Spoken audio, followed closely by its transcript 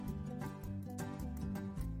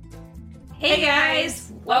Hey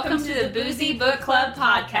guys! Welcome to the Boozy Book Club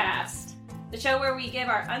podcast, the show where we give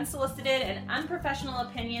our unsolicited and unprofessional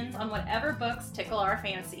opinions on whatever books tickle our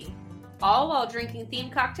fancy. All while drinking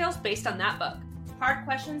themed cocktails based on that book. Hard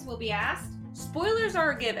questions will be asked. Spoilers are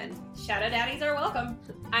a given. Shadow daddies are welcome.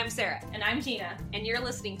 I'm Sarah. And I'm Gina. And you're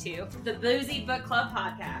listening to the Boozy Book Club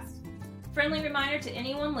podcast. Friendly reminder to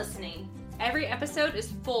anyone listening. Every episode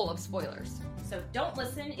is full of spoilers. So don't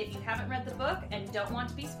listen if you haven't read the book and don't want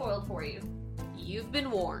to be spoiled for you. You've been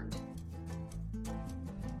warned.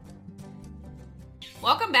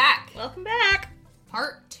 Welcome back. Welcome back.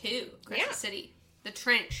 Part 2. Crescent City. The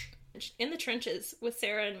Trench. In the trenches with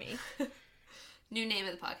Sarah and me. New name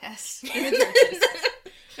of the podcast. In the trenches.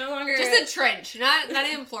 No longer... Just the trench. Not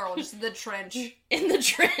even plural. Just the trench. In the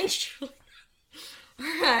trench.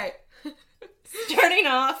 Alright. Starting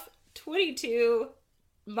off 22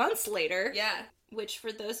 months later. Yeah. Which,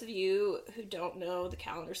 for those of you who don't know the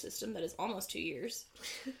calendar system, that is almost 2 years.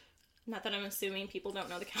 Not that I'm assuming people don't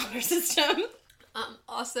know the calendar system.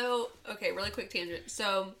 Also, okay, really quick tangent.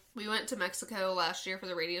 So, we went to Mexico last year for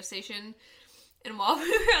the radio station, and while we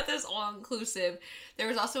were at this all-inclusive, there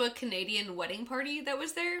was also a Canadian wedding party that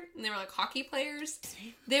was there, and they were like hockey players.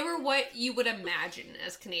 They were what you would imagine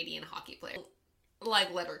as Canadian hockey players.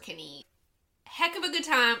 Like Letterkenny. Heck of a good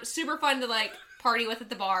time, super fun to like party with at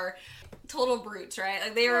the bar. Total brutes, right?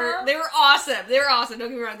 Like they were awesome. They were awesome. Don't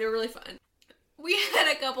get me wrong, they were really fun. We had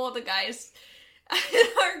a couple of the guys in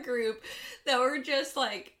our group that were just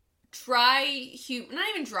like not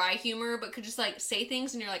even dry humor, but could just like say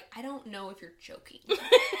things and you're like, I don't know if you're joking.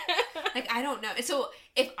 Like, I don't know. And so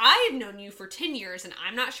if I have known you for 10 years and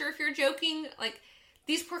I'm not sure if you're joking, like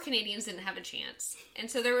these poor Canadians didn't have a chance. And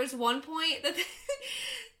so there was one point that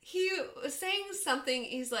he was saying something,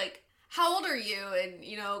 he's like, how old are you? And,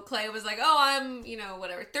 Clay was like, oh, I'm,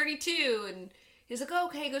 32. And he's like, oh,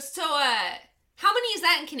 okay. He goes, so, how many is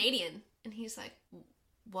that in Canadian? And he's like,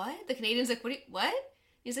 what? The Canadian's like, what?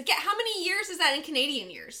 He's like, yeah, how many years is that in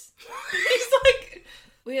Canadian years? He's like,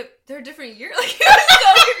 they're different years. Like, he was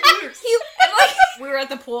so confused. And, like, we were at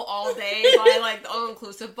the pool all day by, like, the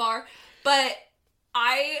all-inclusive bar. But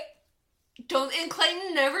and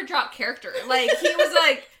Clayton never dropped character. Like, he was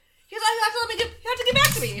like, you have to get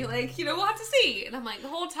back to me. Like, we'll have to see. And I'm like, the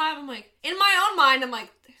whole time, I'm like, in my own mind, I'm like,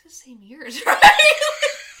 they're the same years, right?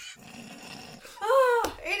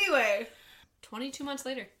 Oh, anyway. 22 months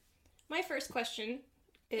later. My first question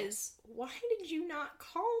is, why did you not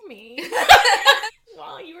call me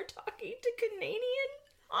while you were talking to Canadian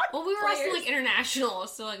hockey Well, we were players? also, like, international,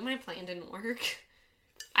 so, like, my plan didn't work.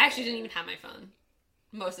 I actually didn't even have my phone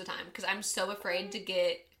most of the time, because I'm so afraid to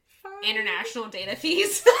get international data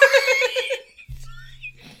fees.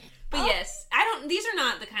 But yes, these are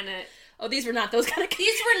not the kind of... Oh, these were not those kind of...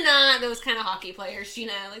 These were not those kind of hockey players,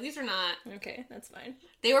 Gina. Like, these are not... Okay, that's fine.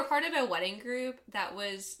 They were part of a wedding group that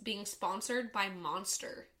was being sponsored by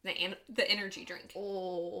Monster, the energy drink.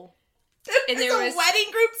 Oh. And there was a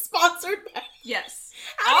wedding group sponsored by... Yes.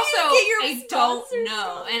 How also, do you get your I don't sponsors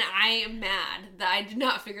know, from? and I am mad that I did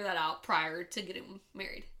not figure that out prior to getting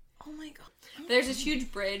married. Oh my god. There's this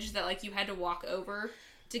huge bridge that, like, you had to walk over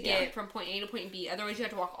to get from point A to point B. Otherwise, you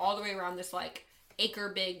had to walk all the way around this, like,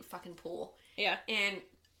 acre-big fucking pool. Yeah. And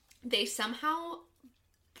they somehow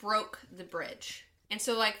broke the bridge. And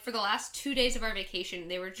so, like, for the last 2 days of our vacation,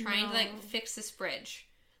 they were trying to, like, fix this bridge.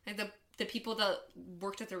 Like, the people that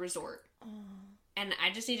worked at the resort. Oh. And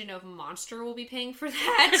I just need to know if Monster will be paying for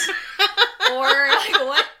that. Or, like,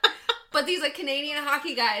 what? But these, like, Canadian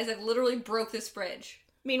hockey guys, like, literally broke this bridge.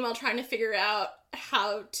 Meanwhile, trying to figure out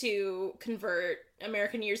how to convert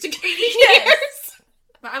American years to Canadian years.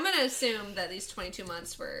 But I'm going to assume that these 22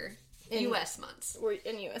 months were U.S. months. Were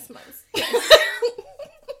in U.S. months.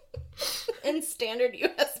 In standard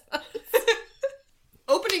U.S. months.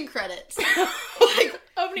 Opening credits. Like,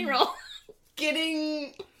 opening roll.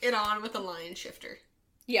 Getting it on with a line shifter.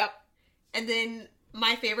 Yep. And then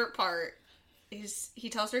my favorite part is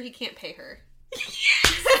he tells her he can't pay her.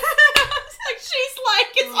 Yes. She's like,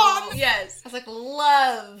 it's on. Yes. I was like,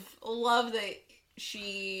 love that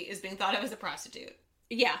she is being thought of as a prostitute.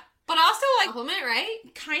 Yeah. But also, like, compliment, right?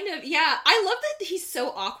 Kind of, yeah. I love that he's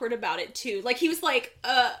so awkward about it, too. Like, he was like,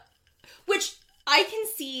 which I can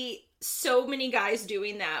see so many guys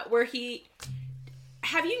doing that, where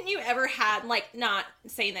have you ever had, like, not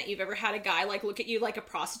saying that you've ever had a guy, like, look at you like a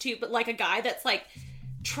prostitute, but, like, a guy that's, like,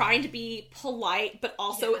 trying to be polite, but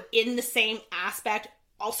also in the same aspect,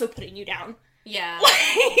 also putting you down. Yeah. But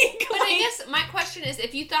I guess my question is,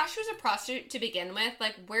 if you thought she was a prostitute to begin with,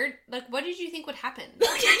 like, what did you think would happen?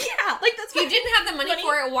 Yeah, like, that's you didn't have the money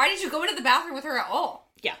for it. Why did you go into the bathroom with her at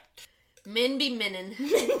all? Yeah. Men be menin.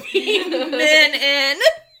 Men in.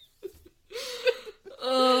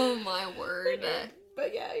 Oh, my word.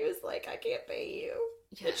 But yeah, he was like, I can't pay you.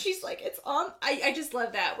 Yes. And she's like, it's on... I just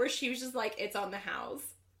love that, where she was just like, it's on the house.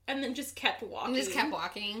 And then just kept walking. And just kept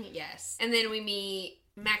walking, yes. And then we meet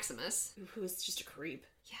Maximus. Who was just a creep.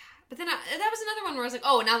 Yeah. But then that was another one where I was like,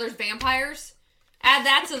 oh, now there's vampires? Add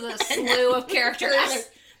that to the slew of characters.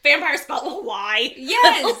 Vampires spelled with a Y.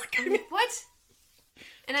 Yes! What?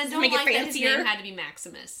 And I don't make it like that his fancier. name had to be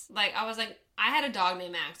Maximus. Like, I was like, I had a dog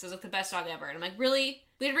named Max. It was like the best dog ever. And I'm like, really?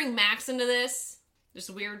 We had to bring Max into this? This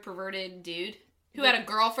weird, perverted dude who had a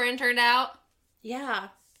girlfriend, turned out? Yeah.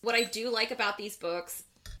 What I do like about these books,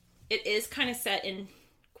 it is kind of set in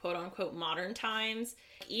quote-unquote modern times.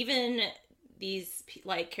 Even these,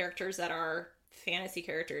 like, characters that are fantasy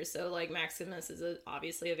characters, so, like, Maximus is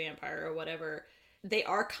obviously a vampire or whatever, they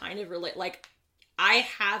are kind of like, I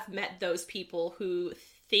have met those people who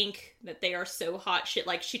think that they are so hot shit.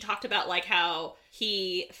 Like, she talked about, like, how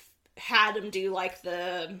he had him do, like,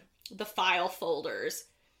 the file folders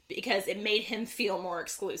because it made him feel more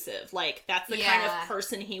exclusive. Like, that's the kind of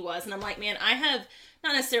person he was. And I'm like, man, I have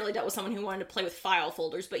not necessarily dealt with someone who wanted to play with file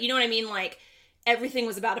folders, but you know what I mean? Like, everything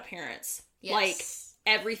was about appearance. Yes.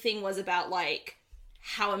 Like, everything was about, like,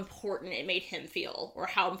 how important it made him feel or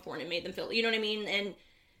how important it made them feel. You know what I mean? And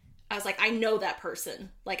I was like, I know that person.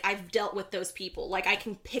 Like, I've dealt with those people. Like, I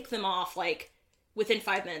can pick them off, like, within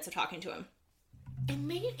 5 minutes of talking to him.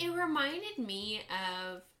 It reminded me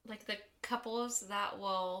of, like, the couples that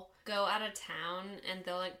will go out of town and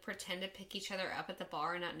they'll, like, pretend to pick each other up at the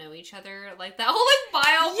bar and not know each other. Like, that whole, like,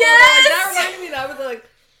 bio. Yes! Like, that reminded me of that, where they're like,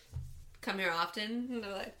 come here often? And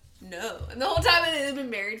they're like, no. And the whole time they've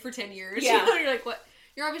been married for 10 years. Yeah. You know, you're like, what?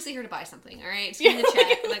 You're obviously here to buy something, all right? Just give me the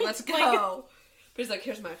check. Like, let's go. But he's like,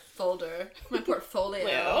 here's my folder, my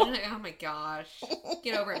portfolio. And I'm like, oh my gosh.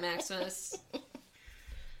 Get over it, Maximus.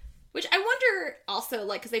 Which I wonder also,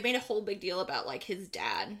 like, because they made a whole big deal about, like, his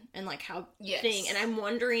dad and, like, how thing. And I'm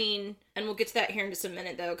wondering, and we'll get to that here in just a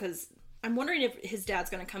minute, though, because I'm wondering if his dad's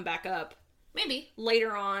going to come back up. Maybe.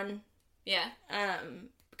 Later on. Yeah.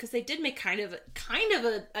 Because they did make kind of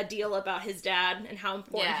a deal about his dad and how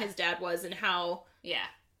important his dad was and how... Yeah.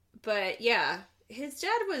 But, yeah. His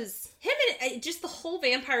dad was... Him and... Just the whole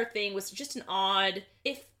vampire thing was just an odd...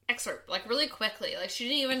 Excerpt, like, really quickly. Like, she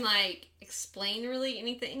didn't even, like, explain really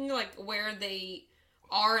anything, like, where they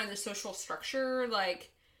are in the social structure.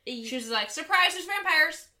 Like, she was like, surprise, there's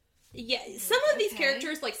vampires! Yeah, some of these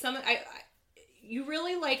characters, like, you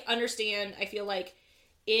really, like, understand, I feel like,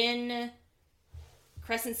 in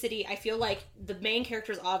Crescent City, I feel like the main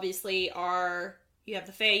characters, obviously, are... You have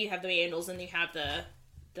the Fae, you have the Vandals, and you have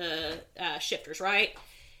the Shifters, right?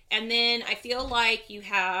 And then I feel like you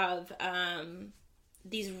have...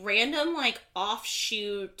 these random, like,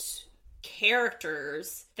 offshoot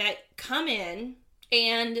characters that come in,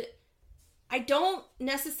 and I don't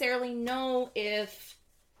necessarily know if...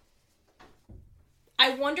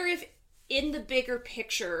 I wonder if, in the bigger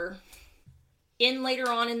picture, later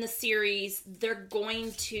on in the series, they're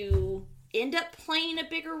going to end up playing a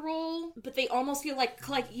bigger role, but they almost feel like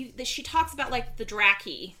she talks about, like, the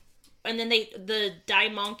Draki, and then the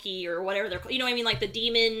Daimonkey, or whatever they're called, you know what I mean, like, the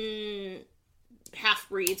demon...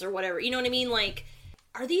 half-breeds or whatever, you know what I mean? Like,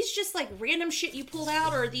 are these just, like, random shit you pulled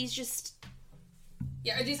out, or are these just...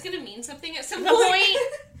 Yeah, are these gonna mean something at some point?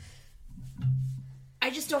 I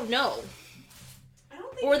just don't know. I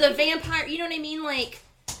don't think... Or the vampire, you know what I mean? Like,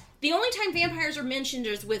 the only time vampires are mentioned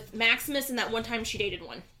is with Maximus and that one time she dated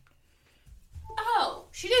one. Oh,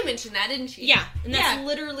 she did mention that, didn't she? Yeah, and that's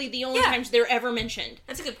literally the only times they're ever mentioned.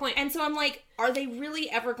 That's a good point. And so I'm like, are they really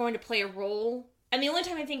ever going to play a role... And the only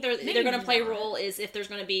time I think they're going to play a role is if there's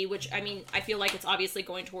going to be, which, I mean, I feel like it's obviously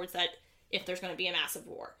going towards that if there's going to be a massive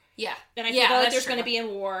war. Yeah. Then I feel like there's going to be a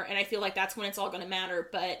war, and I feel like that's when it's all going to matter,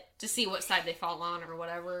 but... To see what side they fall on or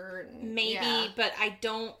whatever. Maybe, but I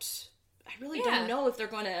really don't know if they're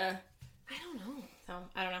going to... I don't know. So,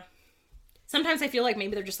 I don't know. Sometimes I feel like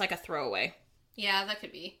maybe they're just like a throwaway. Yeah, that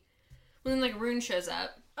could be. When, like, Rune shows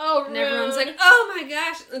up. Oh, and everyone's like, oh my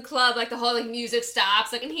gosh, the club, like, the whole, like, music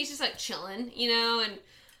stops, like, and he's just, like, chilling, you know, and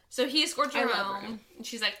so he escorts her home, and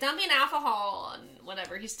she's like, don't be an alcohol, and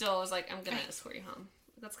whatever. He still was like, I'm gonna escort you home.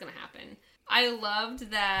 That's gonna happen. I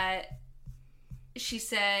loved that she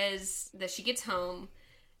says that she gets home,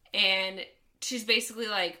 and she's basically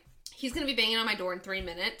like, he's gonna be banging on my door in 3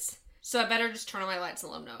 minutes, so I better just turn on my lights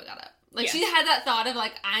and let him know I got up. Like, she had that thought of,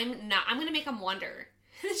 like, I'm gonna make him wonder.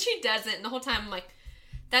 And she doesn't, and the whole time I'm like,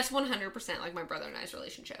 that's 100% like my brother and I's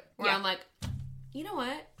relationship. Where I'm like, you know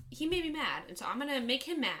what? He may be mad, and so I'm going to make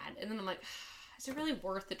him mad. And then I'm like, is it really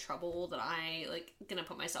worth the trouble that I, like, gonna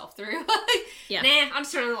put myself through? Yeah. Nah, I'm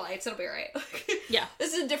just turning on the lights, it'll be alright. Yeah.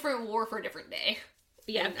 This is a different war for a different day.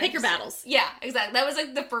 Yeah, And pick your battles. Yeah, exactly. That was,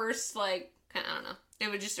 like, the first, like, I don't know. It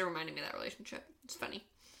was just reminding me of that relationship. It's funny.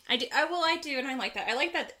 I do, and I like that. I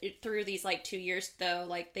like that through these, like, 2 years, though,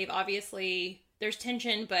 like, they've obviously, there's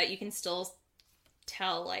tension, but you can still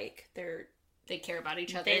tell, like, they care about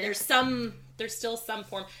each other. There's still some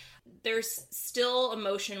form. There's still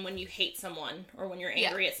emotion when you hate someone or when you're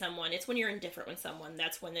angry at someone. It's when you're indifferent with someone.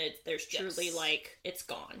 That's when there's truly, like, it's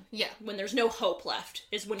gone. Yeah. When there's no hope left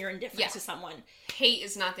is when you're indifferent to someone. Hate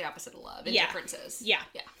is not the opposite of love. Indifference is. Yeah.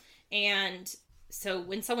 Yeah. And so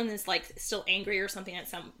when someone is, like, still angry or something at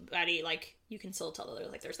somebody, like, you can still tell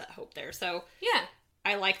that, like, there's that hope there. So, yeah.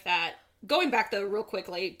 I like that. Going back, though, real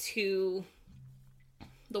quickly to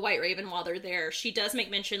the White Raven while they're there, she does make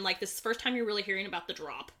mention, like, this is the first time you're really hearing about the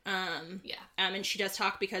drop. And she does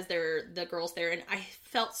talk because they're the girls there, and I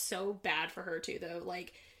felt so bad for her, too, though.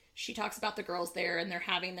 Like, she talks about the girls there, and they're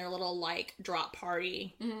having their little, like, drop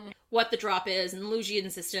party. Mm-hmm. What the drop is, and Lugian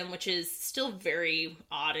system, which is still very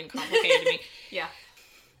odd and complicated to me. Yeah.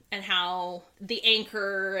 And how the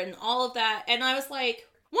anchor and all of that, and I was like,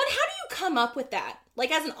 how do you come up with that?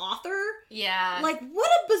 Like, as an author? Yeah. Like, what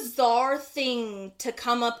a bizarre thing to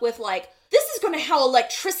come up with, like, this is going to how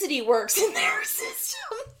electricity works in their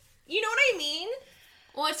system. You know what I mean?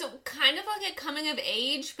 Well, it's kind of like a coming of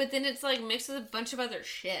age, but then it's, like, mixed with a bunch of other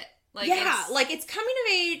shit. Like, it's coming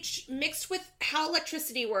of age mixed with how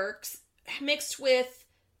electricity works, mixed with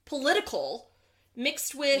political,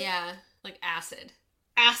 mixed with... Yeah, like acid.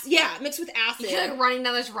 Mixed with acid. You're, like, running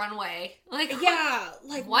down this runway. Like, yeah,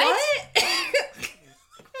 like, what? What do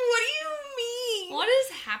you mean? What is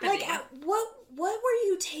happening? Like, what were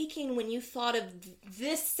you taking when you thought of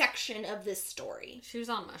this section of this story? She was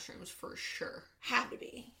on mushrooms for sure. Had to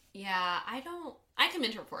be. Yeah, I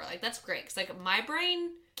commend her for it. Like, that's great, because, like, my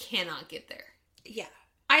brain cannot get there. Yeah.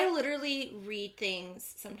 I literally read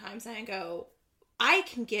things sometimes and I go, I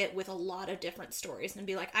can get with a lot of different stories and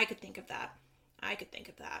be like, I could think of that. I could think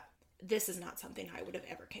of that. This is not something I would have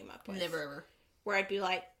ever came up with. Never ever. Where I'd be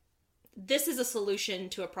like, this is a solution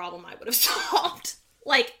to a problem I would have solved.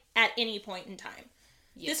 Like, at any point in time.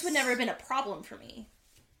 Yes. This would never have been a problem for me.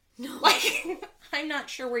 No. Like, I'm not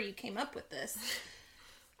sure where you came up with this.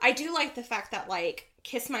 I do like the fact that, like,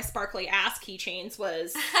 Kiss My Sparkly Ass keychains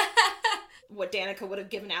was what Danica would have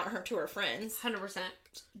given out to her friends. 100%.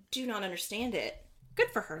 Do not understand it. Good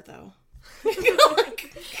for her, though. Good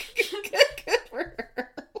for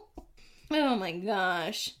her. Oh my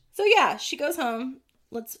gosh. So yeah, she goes home,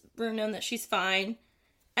 lets Rue know that she's fine,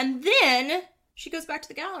 and then she goes back to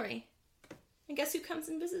the gallery. And guess who comes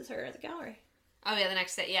and visits her at the gallery? Oh yeah, the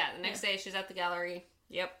next day. Yeah, the next day she's at the gallery.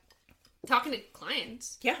 Yep. Talking to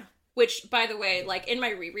clients. Yeah. Which, by the way, like, in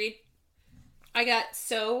my reread, I got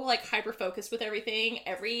so, like, hyper-focused with everything.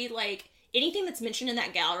 Anything that's mentioned in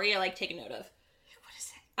that gallery, I, like, take a note of. What is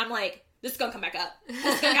it? I'm like, this is gonna come back up.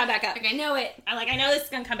 This is gonna come back up. Like, I know it. I know this is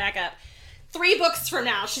gonna come back up. 3 books from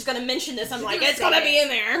now, she's gonna mention this. I'm like, it's gonna be in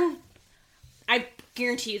there. I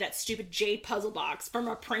guarantee you that stupid jade puzzle box from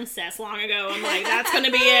a princess long ago. I'm like, that's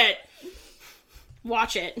gonna be it.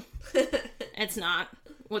 Watch it. It's not.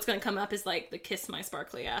 What's gonna come up is, like, the Kiss My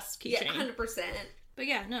Sparkly Ass keychain. Yeah, 100%. But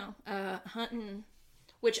yeah, no. Hunting.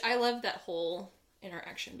 Which I love that whole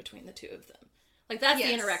interaction between the two of them. Like, that's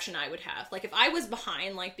the interaction I would have. Like, if I was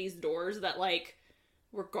behind, like, these doors that, like,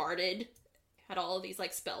 were guarded, had all of these,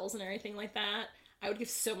 like, spells and everything like that, I would give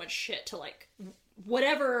so much shit to, like,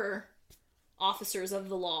 whatever officers of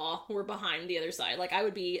the law were behind the other side. Like,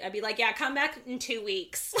 I'd be like, yeah, come back in 2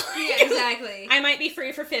 weeks. Yeah, exactly. I might be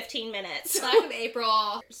free for 15 minutes. Back in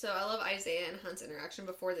April. So I love Isaiah and Hunt's interaction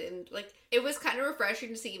before the end. Like, it was kind of refreshing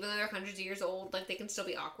to see, even though they're hundreds of years old, like, they can still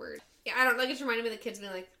be awkward. Yeah, I don't, like, it's reminding me of the kids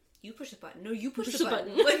being like, you push the button. No, you push the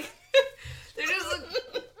button. Like, they're just,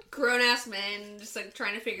 like, grown-ass men just, like,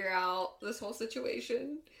 trying to figure out this whole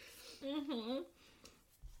situation. Mm-hmm.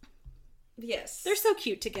 Yes. They're so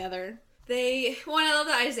cute together. I love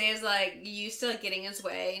that Isaiah's, like, used to, like, getting his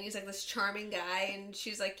way, and he's, like, this charming guy, and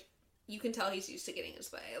she's, like, you can tell he's used to getting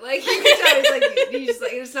his way. Like, you can tell he's,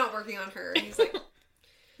 like, it's not working on her, and he's, like...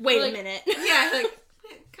 Wait a minute. Yeah, like,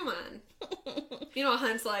 come on. You know what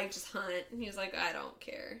Hunt's like, just hunt, and he's like, I don't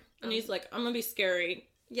care. And he's like, I'm gonna be scary.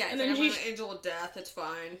 Yeah, and then I'm an angel of death, it's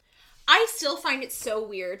fine. I still find it so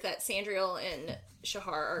weird that Sandriel and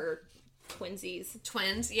Shahar are twinsies.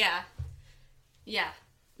 Twins, yeah. Yeah.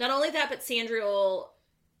 Not only that, but Sandriel,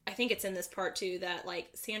 I think it's in this part too, that,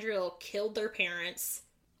 like, Sandriel killed their parents,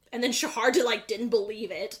 and then Shahar, didn't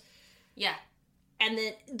believe it. Yeah. And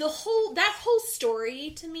then that whole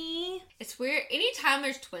story to me, it's weird. Anytime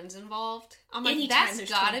there's twins involved, I'm like, Anytime that's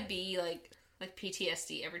gotta be like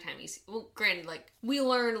PTSD every time you see. Well, granted, like we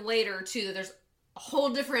learn later too that there's a whole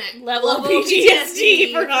different level of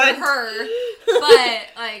PTSD for her. But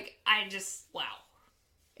like, I just wow,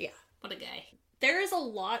 yeah, what a guy. There is a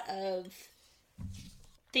lot of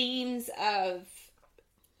themes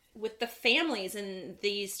with the families in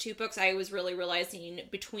these two books. I was really realizing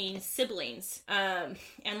between siblings, and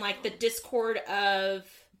like the discord of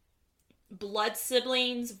blood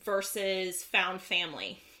siblings versus found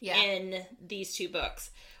family in these two books.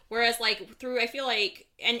 Whereas like I feel like,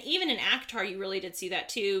 and even in ACOTAR you really did see that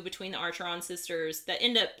too, between the Archeron sisters that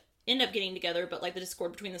end up getting together, but like the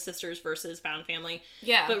discord between the sisters versus found family.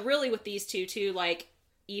 Yeah. But really with these two too, like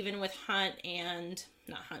even with Hunt and,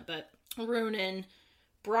 not Hunt, but Rune and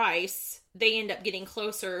Bryce, they end up getting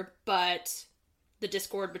closer, but the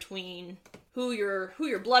discord between who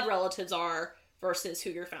your blood relatives are versus who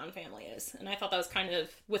your found family is. And I thought that was kind of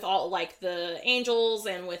with all like the angels,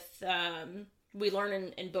 and with we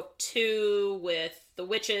learn in book 2 with the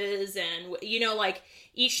witches, and like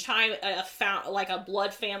each time a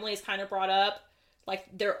blood family is kind of brought up, like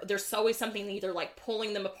there's always something either like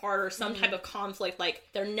pulling them apart or some type of conflict. Like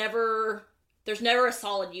there's never a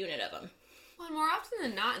solid unit of them. Well, more often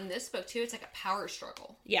than not in this book too, it's like a power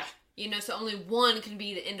struggle. Yeah. So only one can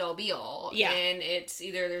be the end-all be-all. Yeah. And it's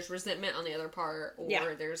either there's resentment on the other part,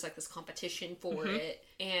 or there's like this competition for it.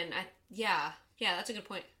 And that's a good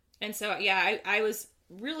point. And so, I was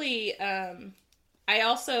really, I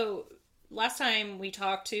also, last time we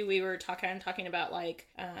talked too, we were talking about like,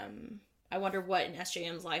 I wonder what in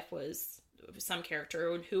SJM's life was some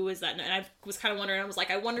character, and who was that? And I was kind of wondering, I was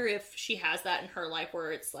like, I wonder if she has that in her life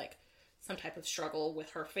where it's like some type of struggle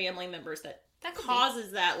with her family members that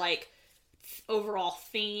causes that like overall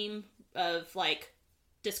theme of like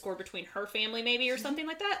discord between her family, maybe, or something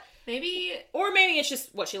like that. Maybe. Or maybe it's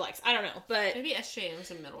just what she likes. I don't know. But maybe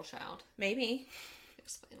SJM's a middle child. Maybe.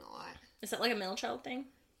 Explain a lot. Is that like a middle child thing?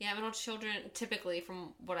 Yeah, middle children, typically,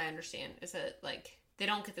 from what I understand, is that like they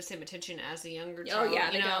don't get the same attention as the younger child. Oh,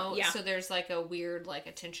 yeah, they don't. Yeah. So there's like a weird like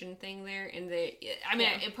attention thing there. And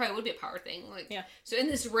it probably would be a power thing. Like, yeah. So in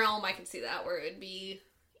this realm, I can see that where it would be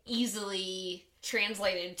easily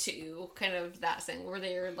translated to kind of that thing where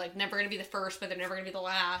they're like never going to be the first, but they're never going to be the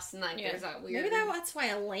last, and like there's that weird. Maybe that's why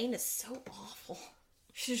Elaine is so awful.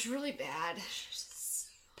 She's really bad.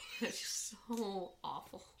 She's so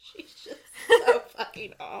awful. She's just so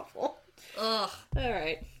fucking awful. Ugh. All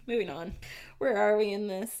right, moving on. Where are we in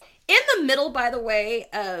this? In the middle, by the way,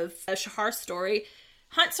 of Shahar's story,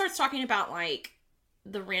 Hunt starts talking about like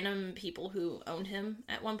the random people who owned him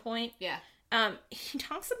at one point. Yeah. He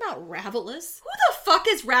talks about Ravelous. Who the fuck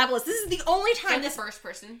is Ravelous? This is the only time the first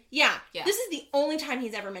person. Yeah. This is the only time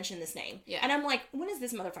he's ever mentioned this name. Yeah. And I'm like, when is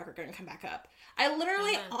this motherfucker going to come back up? I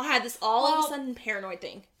literally had this all of a sudden paranoid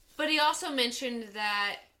thing. But he also mentioned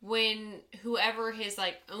that when whoever his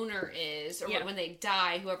like owner is, or when they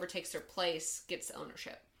die, whoever takes their place gets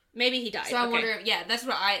ownership. Maybe he died. So I wonder if, that's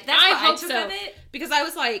what I took so. of it. Because I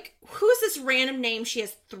was like, who's this random name she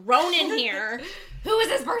has thrown in here? Who is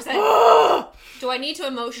this person? Do I need to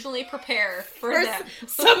emotionally prepare for them?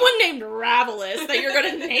 Someone named Ravelous that you're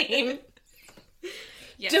going to name.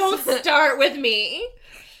 Yes. Don't start with me.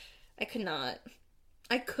 I could not.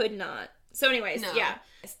 So anyways, yeah.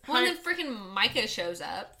 Well, and then freaking Micah shows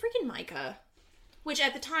up. Freaking Micah. Which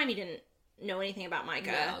at the time you didn't know anything about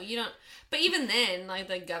Micah. No, you don't. But even then, like,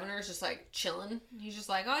 the governor's just, like, chilling. He's just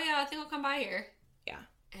like, oh, yeah, I think I'll come by here. Yeah.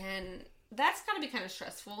 And that's gotta be kind of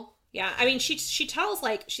stressful. Yeah, I mean, she tells,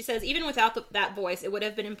 like, she says, even without that voice, it would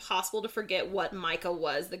have been impossible to forget what Micah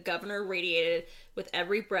was. The governor radiated with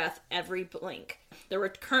every breath, every blink. There were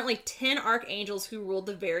currently 10 archangels who ruled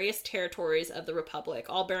the various territories of the Republic,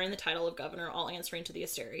 all bearing the title of governor, all answering to the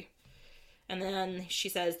Asteri. And then she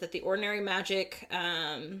says that the ordinary magic,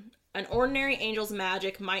 an ordinary angel's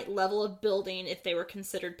magic might level a building if they were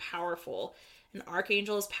considered powerful. An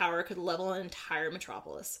archangel's power could level an entire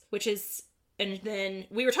metropolis, which is... And then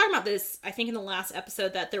we were talking about this, I think, in the last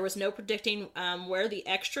episode, that there was no predicting where the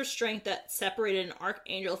extra strength that separated an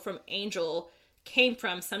archangel from angel came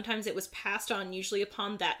from. Sometimes it was passed on, usually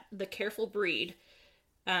upon the careful breed,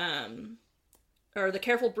 or the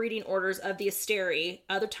careful breeding orders of the Asteri.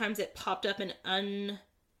 Other times it popped up in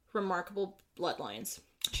unremarkable bloodlines.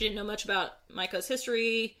 She didn't know much about Micah's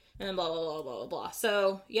history, and then blah, blah, blah, blah, blah.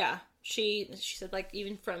 So, yeah, she said, like,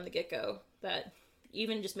 even from the get-go, that...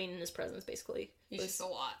 Even just being in his presence, basically. It's just a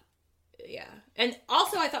lot. Yeah. And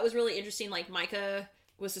also, I thought was really interesting, like, Micah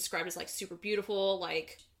was described as, like, super beautiful,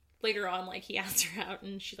 like, later on, like, he asked her out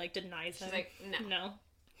and she, like, denies him. She's like, no. No.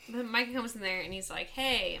 But Mike comes in there and he's like,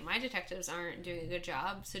 hey, my detectives aren't doing a good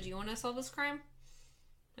job, so do you want to solve this crime?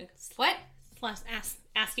 Like, what?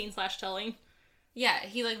 Asking/telling. Yeah,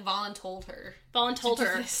 he, like, voluntold her.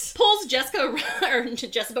 Pulls Jessica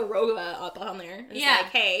Roga up on there. And is like,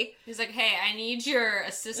 hey. He's like, hey, I need your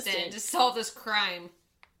assistant to solve this crime.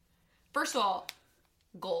 First of all,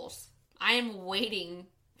 goals. I am waiting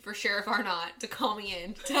for Sheriff Arnott to call me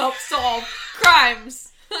in to help solve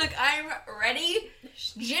crimes. Like, I'm ready.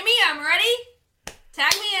 Jimmy, I'm ready.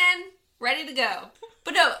 Tag me in. Ready to go.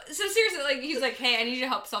 But no, so seriously, like, he's like, hey, I need you to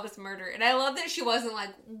help solve this murder. And I love that she wasn't like,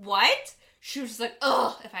 what? She was just like,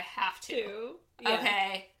 ugh, if I have to. Yeah.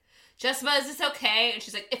 Okay. Jessica, is this okay? And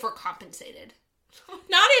she's like, if we're compensated.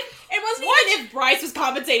 Not if, it wasn't even if Bryce was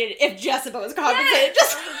compensated, if Jessica was compensated.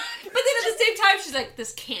 Yes. But then at the same time, she's like,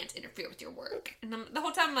 this can't interfere with your work. And the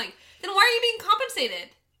whole time I'm like, then why are you being compensated?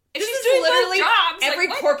 If this is literally jobs, every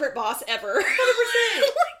corporate boss ever. 100%.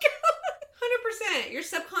 100%. You're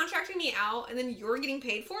subcontracting me out and then you're getting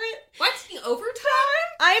paid for it? What? Overtime?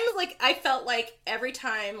 I felt like every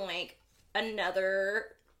time, like, another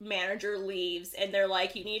manager leaves and they're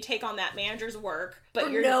like, you need to take on that manager's work, but for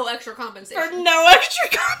no extra compensation. For no extra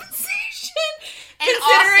compensation. And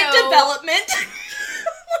consider it development.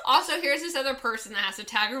 Also, here's this other person that has to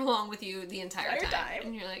tag along with you the entire time.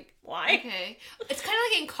 And you're like, why? Okay. It's kind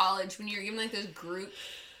of like in college when you're given like those group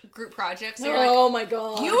projects. So oh like, my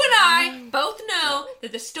god. You and I both know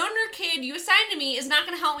that the stoner kid you assigned to me is not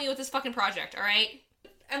going to help me with this fucking project, alright?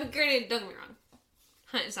 I mean, granted, don't get me wrong.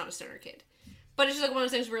 Hunt is not a stoner kid. But it's just like one of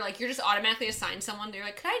those things where like you're just automatically assigned someone. They're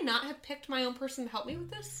like, could I not have picked my own person to help me with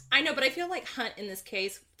this? I know, but I feel like Hunt in this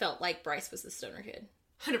case felt like Bryce was the stoner kid.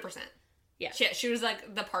 100%. Yeah. She was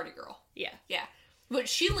like the party girl. Yeah. Yeah. But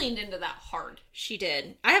she leaned into that hard. She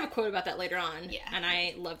did. I have a quote about that later on. Yeah. And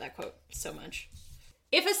I love that quote so much.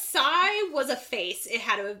 If a Psy was a face, it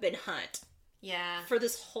had to have been Hunt. Yeah. For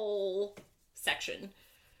this whole section.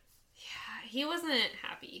 Yeah. He wasn't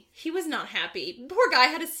happy. He was not happy. Poor guy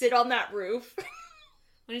had to sit on that roof.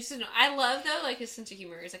 When he said no. I love, though, like, his sense of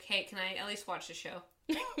humor. He's like, hey, can I at least watch the show?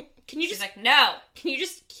 She's like, no. Can you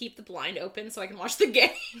just keep the blind open so I can watch the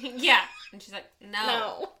game? Yeah. And she's like,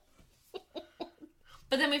 no.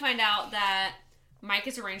 But then we find out that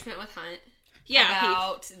Mike's arrangement with Hunt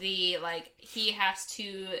about the, like, he has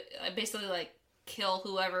to basically, like, kill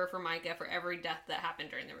whoever for Micah for every death that happened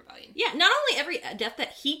during the rebellion. Yeah, not only every death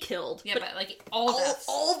that he killed. Yeah, but like, all deaths.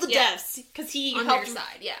 All the deaths. Because he on helped. Their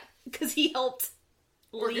side, yeah. Because he helped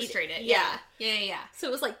orchestrate it. Yeah. Yeah. So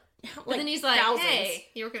it was like but then he's like, thousands. Hey,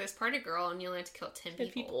 you work at this party girl and you only have to kill 10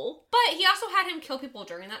 people. But he also had him kill people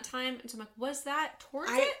during that time. And so I'm like, was that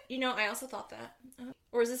towards it? You know, I also thought that.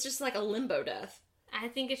 Or is this just like a limbo death? I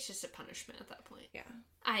think it's just a punishment at that point. Yeah.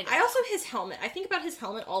 I also, his helmet. I think about his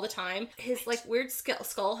helmet all the time. His, like, weird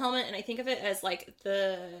skull helmet, and I think of it as, like,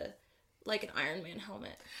 like, an Iron Man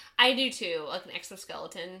helmet. I do, too. Like, an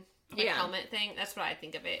exoskeleton helmet thing. That's what I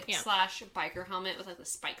think of it. Yeah. / biker helmet with, like, the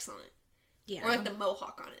spikes on it. Yeah. Or, like, the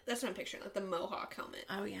mohawk on it. That's what I'm picturing. Like, the mohawk helmet.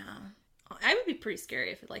 Oh, yeah. I would be pretty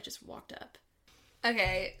scary if it, like, just walked up.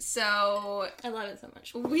 Okay, so... I love it so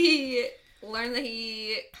much. We learned that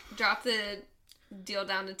he dropped the deal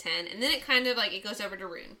down to 10, and then it kind of, like, it goes over to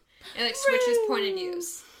Rune. It, like, switches point of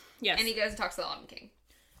views. Yes. And he goes and talks to the Autumn King.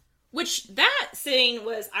 Which, that scene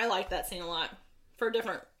was... I liked that scene a lot. For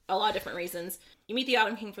a lot of different reasons. You meet the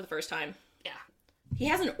Autumn King for the first time. Yeah. He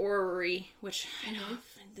has an orrery, which I know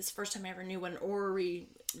this is the first time I ever knew what an orrery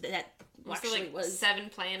that actually was. 7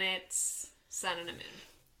 planets, sun, and a moon.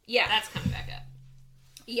 Yeah. That's coming back up.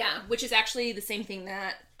 Yeah, which is actually the same thing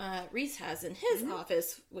that Reese has in his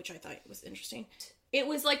office, which I thought was interesting. It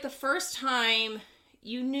was like the first time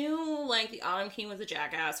you knew, like, the Autumn King was a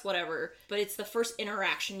jackass, whatever, but it's the first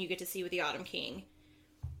interaction you get to see with the Autumn King.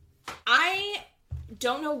 I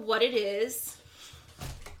don't know what it is.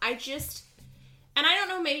 And I don't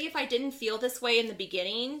know, maybe if I didn't feel this way in the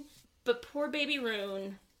beginning, but poor baby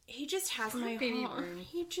Rune, he just has my heart.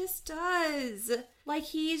 He just does. Like,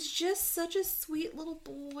 he's just such a sweet little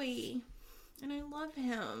boy. And I love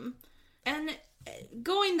him. And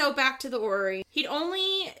going, though, back to the orrery, he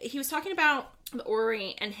was talking about the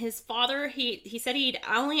orrery, and his father, he said he'd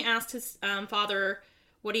only asked his father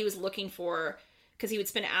what he was looking for, because he would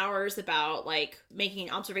spend hours about, like,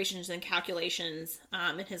 making observations and calculations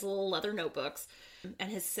in his little leather notebooks.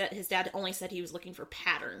 And his dad only said he was looking for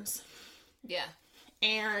patterns. Yeah.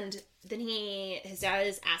 And then his dad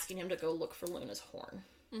is asking him to go look for Luna's horn.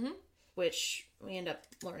 Mm-hmm. Which we end up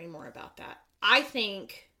learning more about that. I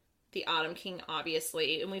think the Autumn King,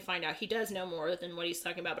 obviously, and we find out he does know more than what he's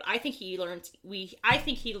talking about. But I think he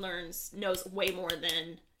knows way more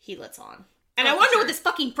than he lets on. And I want to know what this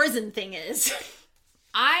fucking prison thing is.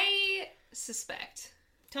 I suspect.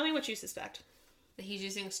 Tell me what you suspect. That he's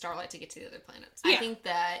using starlight to get to the other planets. Yeah. I think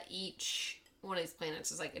that each one of these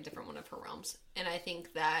planets is like a different one of her realms. And I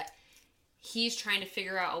think that he's trying to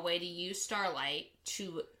figure out a way to use starlight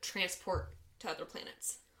to transport to other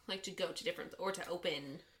planets. Like to go to different, or to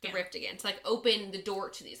open the rift again. To like open the door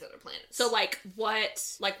to these other planets. So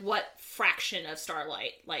what fraction of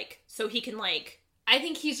starlight? Like, so he can like... I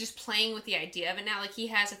think he's just playing with the idea of it now. Like he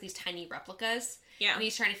has like these tiny replicas. Yeah. And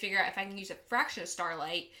he's trying to figure out if I can use a fraction of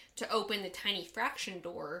starlight to open the tiny fraction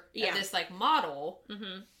door of this like model.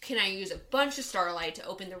 Mm-hmm. Can I use a bunch of starlight to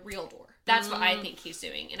open the real door? That's what I think he's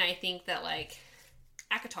doing. And I think that like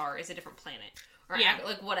Akatar is a different planet. Or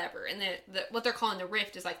like whatever. And the what they're calling the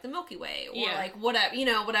rift is like the Milky Way. Or like whatever,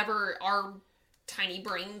 whatever our tiny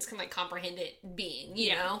brains can like comprehend it being,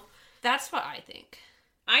 you know? That's what I think.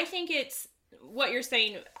 I think it's what you're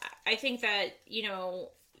saying. I think that,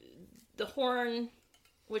 the horn,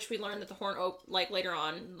 which we learned that the horn, later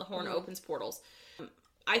on, the horn opens portals.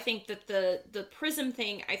 I think that the prism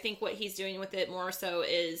thing, I think what he's doing with it more so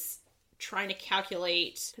is trying to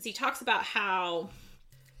calculate, because he talks about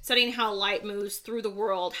studying how light moves through the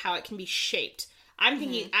world, how it can be shaped. I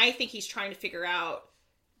think he's trying to figure out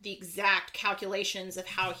the exact calculations of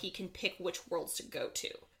how he can pick which worlds to go to.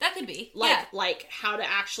 That could be. Like how to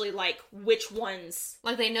actually, which ones...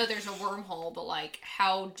 Like, they know there's a wormhole, but,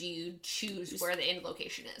 how do you choose where the end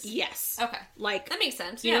location is? Yes. Okay. That makes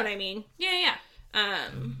sense. You know what I mean? Yeah.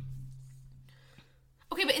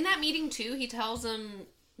 Okay, but in that meeting, too, he tells him,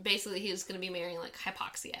 basically, he's going to be marrying,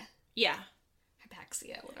 Hypaxia. Yeah.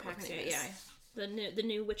 Hypaxia, whatever her name is. Yeah. The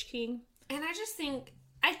new Witch King. And I just think...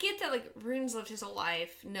 I get that, Rune's lived his whole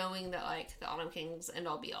life knowing that, the Autumn King's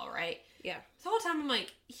end-all be-all, right? Yeah. The whole time, I'm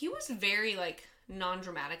he was very,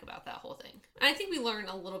 non-dramatic about that whole thing. And I think we learn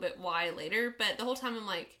a little bit why later, but the whole time, I'm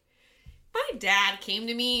my dad came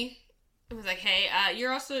to me and was like, hey, you're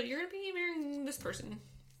going to be marrying this person.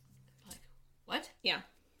 What? Yeah.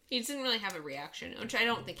 He didn't really have a reaction, which I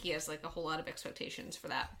don't think he has, a whole lot of expectations for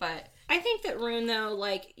that, but... I think that Rune, though,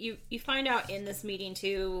 you find out in this meeting,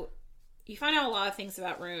 too... You find out a lot of things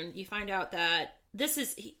about Rune. You find out that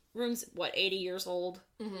Rune's 80 years old.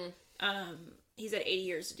 Mm-hmm. He's had 80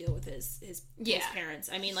 years to deal with his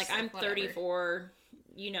parents. I mean, I'm 34.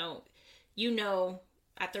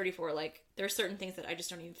 At 34, there's certain things that I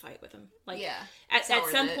just don't even fight with him. At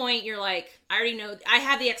some point, you're I already know. I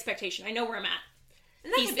have the expectation. I know where I'm at.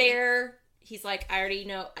 He's there. He's I already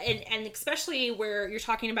know, and especially where you're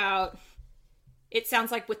talking about. It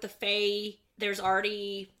sounds like with the Fae,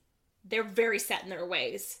 they're very set in their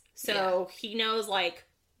ways. So he knows,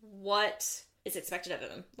 what is expected of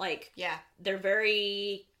him. They're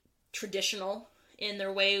very traditional in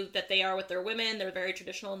their way that they are with their women. They're very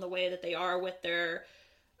traditional in the way that they are with their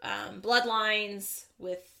bloodlines,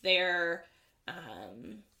 with their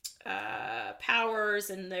powers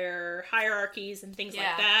and their hierarchies and things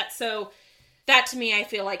like that. So that, to me, I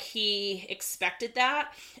feel like he expected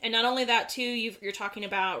that. And not only that, too, you're talking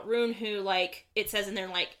about Rune, who, it says in there,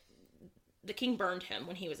 the king burned him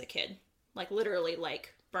when he was a kid. Literally,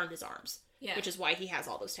 burned his arms. Yeah. Which is why he has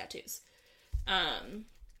all those tattoos. And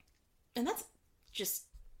that's just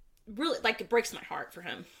really, it breaks my heart for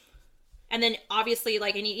him. And then, obviously,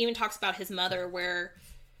 and he even talks about his mother, where...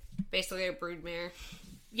 Basically a broodmare.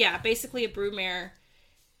 Yeah, basically a broodmare.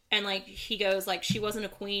 And, he goes, she wasn't a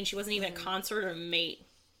queen. She wasn't even a consort or a mate.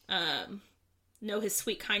 No, his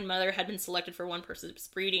sweet, kind mother had been selected for one person's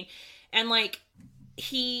breeding. And,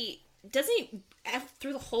 he...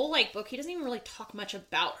 through the whole book, he doesn't even really talk much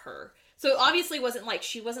about her. So obviously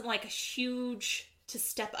she wasn't a huge to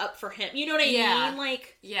step up for him. You know what I mean?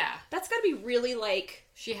 That's gotta be really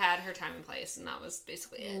she had her time and place, and that was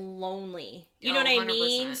basically it. Lonely. You know what I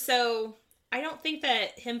mean? 100%. So I don't think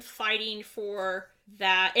that him fighting for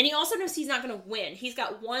that, and he also knows he's not gonna win. He's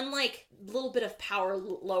got one little bit of power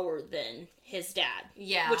lower than his dad.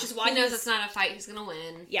 Yeah. Which is why he knows it's not a fight he's gonna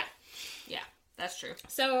win. Yeah. Yeah. That's true.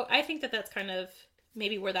 So I think that that's kind of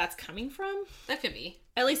maybe where that's coming from. That could be.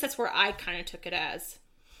 At least that's where I kind of took it as.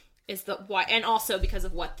 Is the why, and also because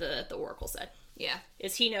of what the Oracle said. Yeah.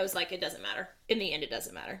 Is he knows it doesn't matter. In the end, it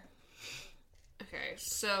doesn't matter. Okay,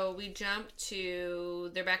 so we jump to,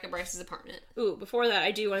 they're back at Bryce's apartment. Ooh, before that,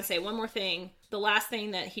 I do want to say one more thing. The last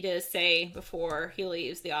thing that he does say before he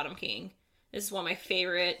leaves the Autumn King, this is one of my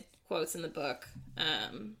favorite quotes in the book,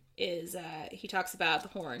 is he talks about the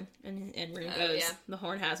horn, and Rune goes, the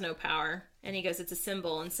horn has no power, and he goes, it's a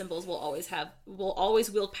symbol, and symbols will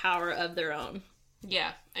always wield power of their own.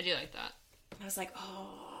 Yeah, I do like that. I was like,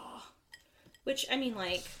 oh, which I mean,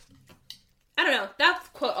 like, I don't know, that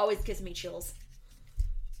quote always gives me chills,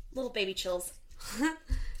 little baby chills.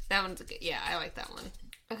 That one's good. Yeah, I like that one.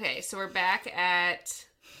 Okay, so we're back at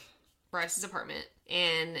Bryce's apartment,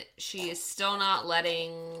 and she is still not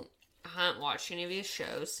letting Hunt watch any of these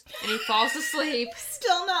shows, and he falls asleep.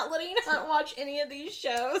 Still not letting Hunt watch any of these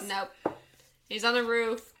shows. Nope. He's on the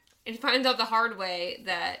roof, and he finds out the hard way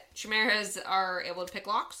that chimeras are able to pick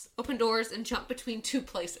locks, open doors, and jump between two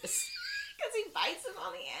places. Because he bites him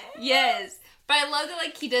on the end. Yes. But I love that,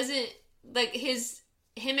 like, he doesn't, like,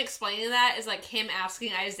 him explaining that is like him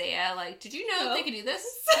asking Isaiah, like, did you know they could do this?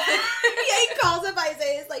 Yeah, he calls up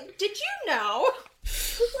Isaiah. He's like, did you know?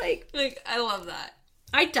 like, I love that.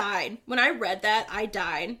 I died. When I read that, I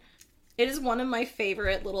died. It is one of my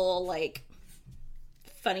favorite little, like,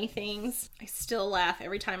 funny things. I still laugh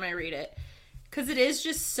every time I read it. Because it is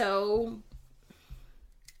just so...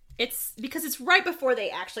 It's because it's right before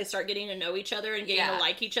they actually start getting to know each other and getting to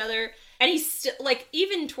like each other. And he's still, like,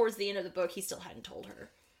 even towards the end of the book, he still hadn't told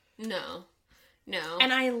her. No.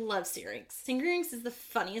 And I love Syrinx. Syrinx is the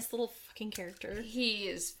funniest little fucking character. He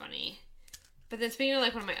is funny. But then speaking of,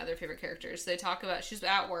 like, one of my other favorite characters, they talk about, she's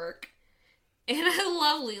at work, and I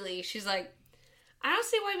love Lily. She's like, I don't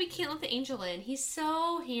see why we can't let the angel in. He's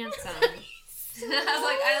so handsome. I was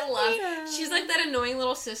like, I love, she's like that annoying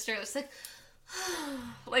little sister that's like,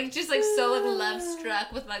 like, just, like, so, like,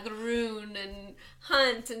 love-struck with, like, Rune and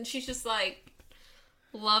Hunt, and she's just, like,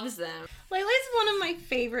 loves them. Lily's one of my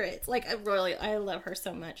favorites. Like, I love her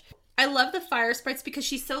so much. I love the fire sprites because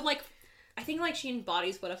she's so, like, I think, like, she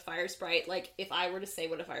embodies what a fire sprite, like, if I were to say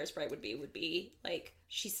what a fire sprite would be, like,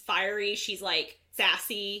 she's fiery, she's, like,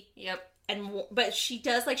 sassy. Yep. But she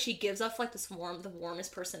does, like, she gives off, like, the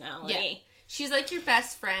warmest personality. Yeah. She's, like, your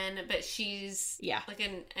best friend, but she's, like,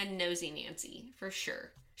 a nosy Nancy, for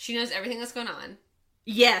sure. She knows everything that's going on.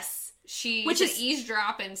 Yes. Which is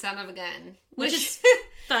eavesdropping son of a gun. Which is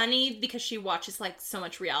funny because she watches, like, so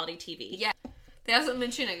much reality TV. Yeah. They also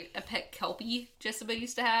mention a pet Kelpie Jessica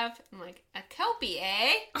used to have. I'm like, a Kelpie,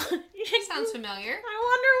 eh? Sounds familiar. I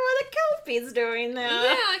wonder what a Kelpie's doing now.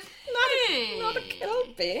 Yeah, like, not a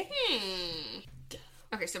Kelpie.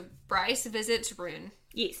 Okay, so Bryce visits Rune.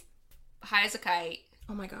 Yes. High as a kite.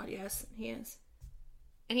 Oh my god, yes, he is.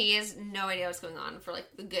 And he has no idea what's going on for, like,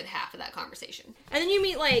 the good half of that conversation. And then you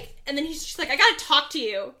meet, like, and then he's just like, I gotta talk to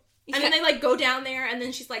you. And then they, like, go down there, and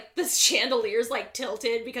then she's like, the chandelier's, like,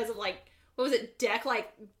 tilted because of, like, what was it, Deck,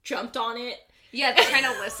 like, jumped on it. Yeah, they're trying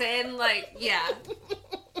to listen, like, yeah.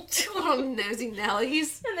 Little nosy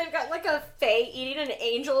Nellies. And they've got, like, a fae eating an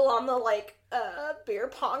angel on the, like, beer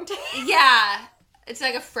pong table. Yeah. It's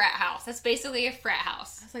like a frat house. That's basically a frat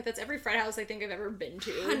house. I was like, that's every frat house I think I've ever been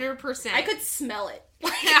to. 100%. I could smell it.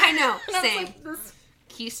 I know. Same. Like, this...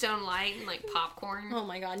 Keystone Light and, like, popcorn. Oh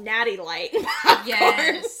my god. Natty Light.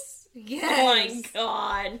 Yes. Yes. Oh my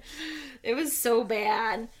god. It was so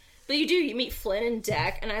bad. But you meet Flynn and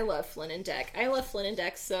Deck, and I love Flynn and Deck. I love Flynn and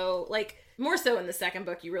Deck so, like, more so in the second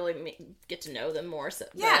book, you really get to know them more. So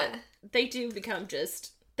yeah. They do become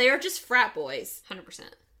they are just frat boys. 100%.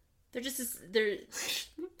 They're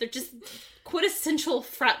just quintessential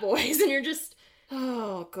frat boys, and you're just,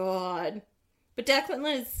 oh god. But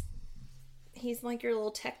Declan he's like your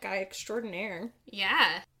little tech guy extraordinaire.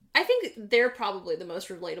 Yeah. I think they're probably the most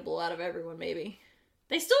relatable out of everyone, maybe.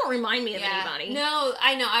 They still don't remind me of anybody. No,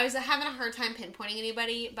 I know. I was having a hard time pinpointing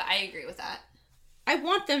anybody, but I agree with that. I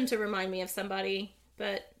want them to remind me of somebody,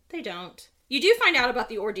 but they don't. You do find out about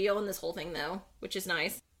the ordeal in this whole thing, though, which is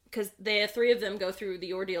nice. Because the three of them go through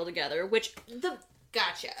the ordeal together, which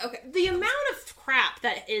Gotcha. Okay. The amount of crap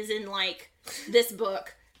that is in, like, this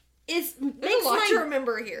book makes a lot to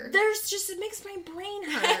remember here. It makes my brain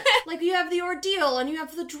hurt. Like, you have the ordeal, and you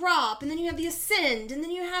have the drop, and then you have the ascend, and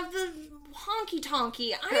then you have the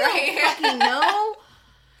honky-tonky. I don't fucking know.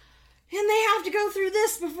 And they have to go through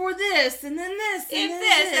this before this, and then this, and then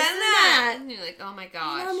this, and that. And you're like, oh my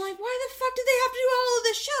gosh. And I'm like, why the fuck did they have to do all of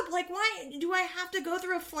this shit? Like, why do I have to go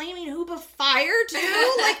through a flaming hoop of fire,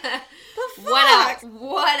 too? Like, the fuck?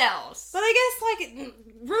 What else? But I guess, like,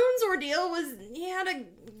 Rune's ordeal was, he had to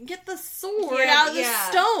get the sword out of the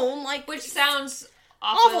stone, like... Which sounds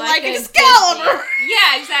awful like Excalibur!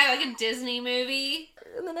 Yeah, exactly, like a Disney movie.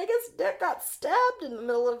 And then I guess Deck got stabbed in the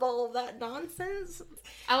middle of all of that nonsense.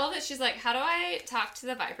 I love that she's like, how do I talk to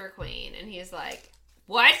the Viper Queen? And he's like,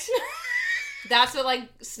 what? That's what, like,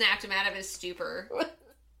 snapped him out of his stupor.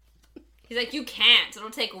 He's like, you can't. It'll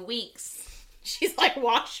take weeks. She's like,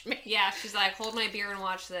 watch me. Yeah, she's like, hold my beer and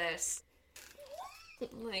watch this.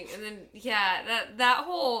 Like, and then, yeah, that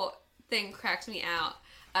whole thing cracked me out.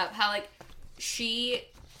 How, like, she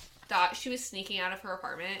thought she was sneaking out of her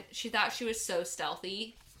apartment. She thought she was so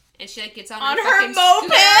stealthy. And she, like, gets on her fucking moped.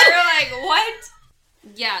 Scooter. Like, what?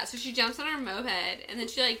 Yeah, so she jumps on her moped, and then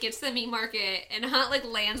she, like, gets to the meat market, and Hunt, like,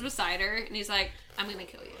 lands beside her, and he's like, I'm gonna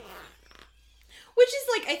kill you. Which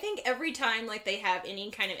is, like, I think every time, like, they have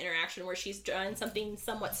any kind of interaction where she's done something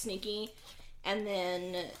somewhat sneaky, and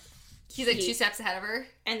then... He's, like, 2 steps ahead of her.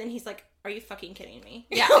 And then he's like, are you fucking kidding me?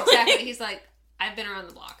 Yeah, exactly. He's like, I've been around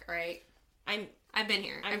the block, alright? I've been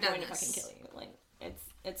here. I'm I've done going this. to fucking kill you. Like,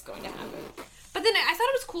 it's going to happen. But then I thought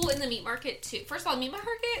it was cool in the meat market, too. First of all, meat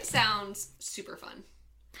market sounds super fun.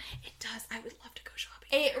 It does. I would love to go shopping.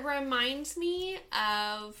 It reminds me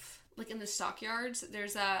of... Like, in the stockyards,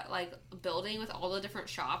 there's a, like, building with all the different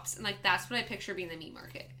shops. And, like, that's what I picture being the meat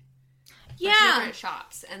market. Yeah. Like, different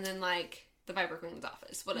shops. And then, like, the Viper Queen's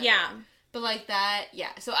office. Whatever. Yeah. But, like, that,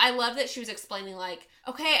 yeah. So, I love that she was explaining, like,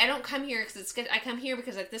 okay, I don't come here because it's good. I come here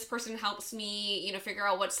because, like, this person helps me, you know, figure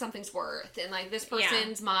out what something's worth. And, like, this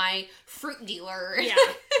person's my fruit dealer. Yeah.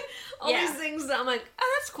 All these things that I'm like,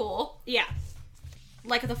 oh, that's cool. Yeah.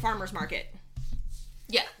 Like at the farmer's market.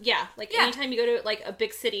 Yeah. Yeah. Like, anytime you go to, like, a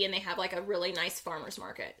big city and they have, like, a really nice farmer's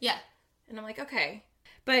market. Yeah. And I'm like, okay.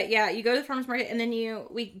 But, yeah, you go to the farmer's market and then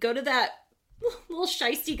we go to that little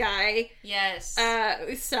shiesty guy. Yes.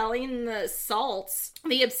 Selling the salts.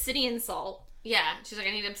 The obsidian salt. Yeah. She's like,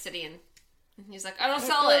 I need obsidian. And he's like, I don't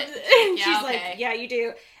sell it. And yeah, she's okay. like, yeah, you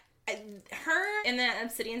do. Her and that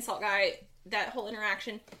obsidian salt guy, that whole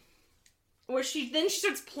interaction... Where she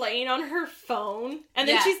starts playing on her phone, and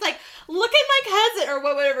then she's like, "Look at my cousin," or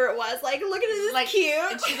whatever it was. Like, look at this, like,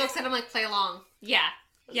 cute. And she looks at him like, "Play along." Yeah,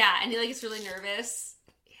 yeah, and he like gets really nervous.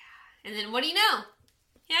 Yeah, and then what do you know?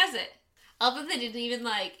 He has it. I love that they didn't even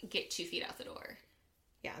like get 2 feet out the door.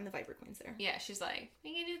 Yeah, and the Viper Queen's there. Yeah, she's like,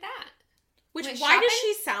 "We can do that." Which Wait, why shopping? does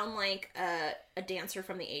she sound like a dancer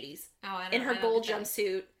from the 80s? Oh, I don't in her I don't gold get that.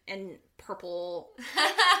 jumpsuit and purple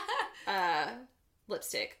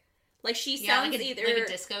lipstick. Like, she sounds like either... like a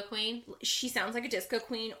disco queen. She sounds like a disco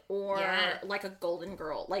queen or like a golden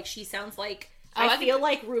girl. Like, she sounds like... Oh, I feel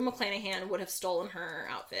like Rue McClanahan would have stolen her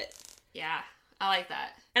outfit. Yeah, I like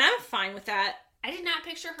that. And I'm fine with that. I did not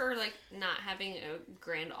picture her, like, not having a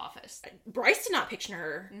grand office. Bryce did not picture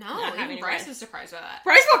her. No, even Bryce was surprised by that.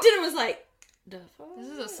 Bryce walked in and was like, the fuck? This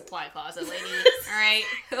is a supply closet, lady. Alright?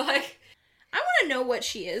 Like... I want to know what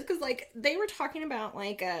she is, because, like, they were talking about,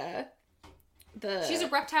 like, She's a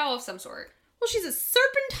reptile of some sort. Well, she's a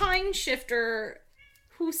serpentine shifter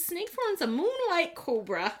whose snake form is a moonlight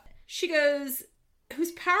cobra. She goes,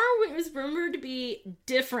 whose power was rumored to be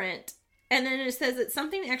different. And then it says it's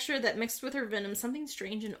something extra that mixed with her venom, something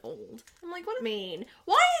strange and old. I'm like, what do you mean?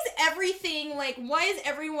 Why is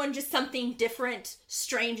everyone just something different,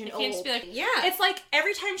 strange, and old? You can't just be like, yeah. It's like,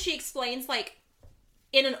 every time she explains, like,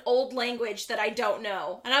 in an old language that I don't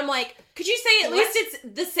know. And I'm like, could you say at least it's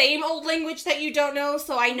the same old language that you don't know,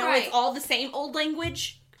 so I know it's all the same old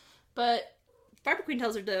language? But Viper Queen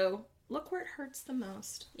tells her, though, look where it hurts the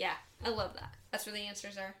most. Yeah, I love that. That's where the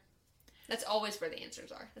answers are. That's always where the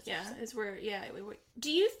answers are. That's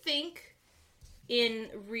Do you think in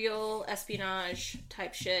real espionage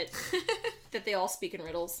type shit that they all speak in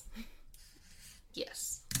riddles?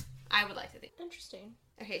 Yes. I would like to think. Interesting.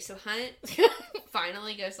 Okay, so Hunt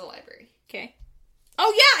finally goes to the library. Okay.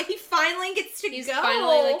 Oh yeah, he finally gets to He's go.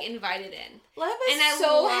 finally, like, invited in. Lev is and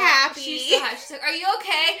so happy. She's so happy. She's like, are you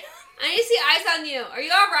okay? I need to see eyes on you. Are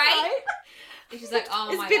you alright? Right? And she's like, oh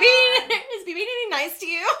my God. God. Is Bibi any nice to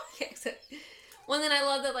you? Yeah, exactly. Well, then I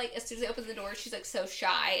love that, like, as soon as they open the door, she's, like, so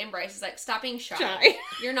shy. And Bryce is like, stop being shy.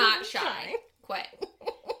 You're not shy. Quit.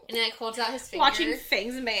 And then, like, holds out his finger. Watching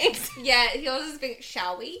Fangs and Bangs. Yeah, he holds his finger.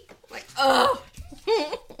 Shall we? Like, oh.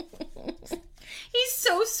 He's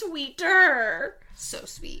so sweet to her. So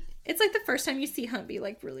sweet. It's like the first time you see Hunt be,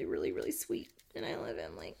 like, really, really, really sweet. And I love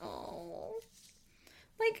him, like, oh.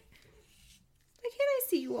 Like, why can't I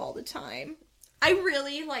see you all the time? I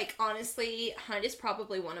really, like, honestly, Hunt is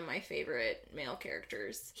probably one of my favorite male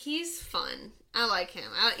characters. He's fun. I like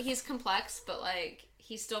him. He's complex, but, like,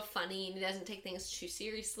 he's still funny and he doesn't take things too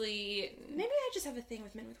seriously. Maybe I just have a thing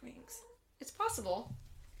with men with wings. It's possible.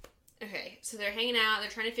 Okay, so they're hanging out. They're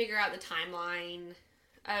trying to figure out the timeline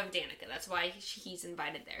of Danica. That's why he's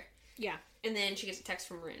invited there. Yeah. And then she gets a text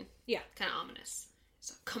from Rune. Yeah. Kind of ominous.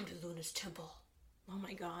 So, come to Luna's temple. Oh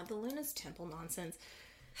my God, the Luna's temple nonsense.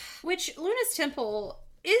 Which, Luna's temple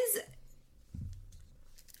is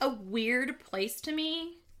a weird place to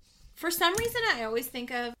me. For some reason, I always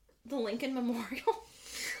think of the Lincoln Memorial.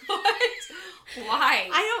 What? Why?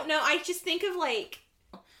 I don't know. I just think of like,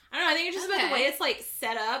 I don't know. I think it's just about the way it's like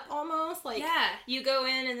set up almost. Like, you go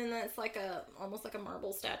in and then it's like almost like a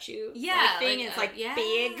marble statue. Yeah. Thing. It's like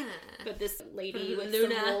big. But this lady with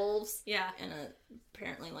Luna. some wolves. Yeah. And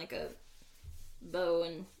apparently like a bow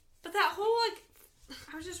and. But that whole like,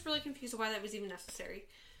 I was just really confused why that was even necessary.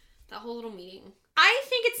 That whole little meeting. I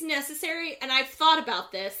think it's necessary, and I've thought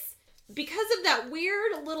about this because of that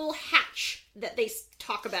weird little hatch that they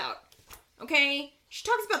talk about. Okay? She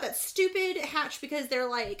talks about that stupid hatch because they're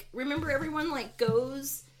like, remember everyone like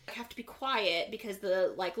goes, have to be quiet because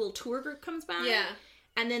the like little tour group comes by? Yeah.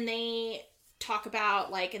 And then they talk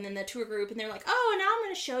about like, and then the tour group, and they're like, oh, now I'm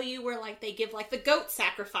going to show you where like they give like the goat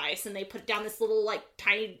sacrifice, and they put down this little like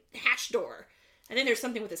tiny hatch door. I think there's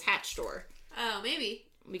something with this hatch door. Oh, maybe.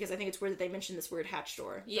 Because I think it's weird that they mentioned this weird hatch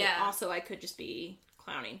door. Yeah. But also, I could just be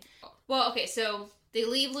clowning. Well, okay, so they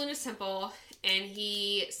leave Luna's temple, and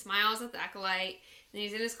he smiles at the acolyte, and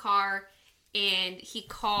he's in his car, and he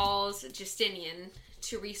calls Justinian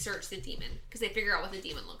to research the demon, because they figure out what the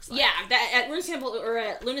demon looks like. Yeah, at Luna's temple, or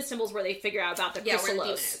at Luna's temple is where they figure out about the where the demon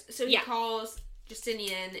chrysalis. is. So he calls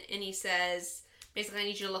Justinian, and he says, basically, I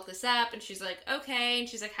need you to look this up, and she's like, okay, and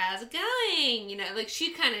she's like, how's it going? You know, like,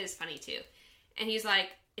 she kind of is funny, too. And he's like,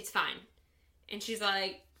 it's fine. And she's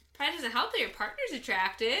like, probably doesn't help that your partner's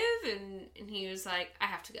attractive. And he was like, I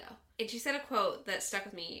have to go. And she said a quote that stuck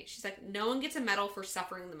with me. She's like, no one gets a medal for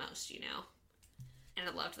suffering the most, you know? And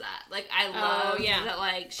I loved that. Like, I love that,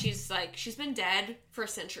 like, she's been dead for a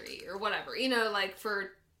century or whatever. You know, like,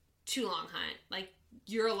 for too long, Hunt. Like,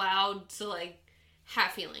 you're allowed to, like,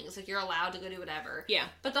 have feelings. Like, you're allowed to go do whatever. Yeah.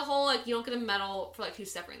 But the whole, like, you don't get a medal for, like, who's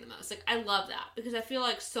suffering the most. Like, I love that. Because I feel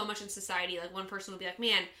like so much in society, like, one person will be like,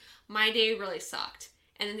 man, my day really sucked.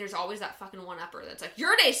 And then there's always that fucking one-upper that's like,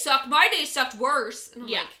 your day sucked, my day sucked worse. And I'm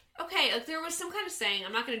like, okay, like, there was some kind of saying,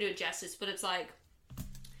 I'm not going to do it justice, but it's like,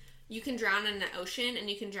 you can drown in an ocean and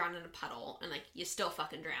you can drown in a puddle, and, like, you still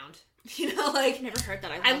fucking drowned. You know, like... I've never heard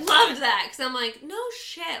that. I loved that. Because I'm like, no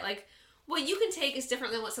shit, like... What you can take is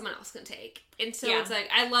different than what someone else can take. And so it's like,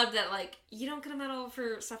 I love that, like, you don't get a medal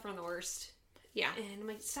for suffering the worst. Yeah. And I'm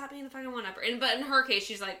like, stop being the fucking one-upper. But in her case,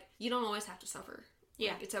 she's like, you don't always have to suffer.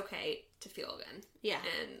 Yeah. Like, it's okay to feel again. Yeah.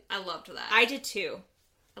 And I loved that. I did too.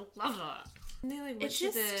 I loved that. And they, like, went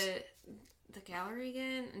to the gallery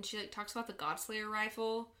again, and she, like, talks about the Godslayer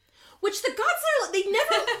rifle. Which the Godslayer, they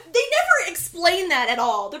never explain that at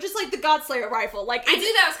all. They're just like the Godslayer rifle. Like, I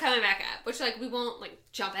knew that was coming back up, which, like, we won't, like,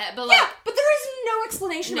 jump at, but, like... Yeah, but there is no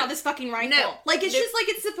explanation about this fucking rifle. No. Like, it's just like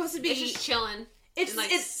it's supposed to be... It's just chilling. It's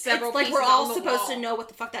like we're all supposed to know what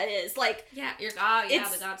the fuck that is. Like... Yeah, the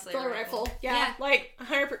Godslayer rifle. Yeah, like,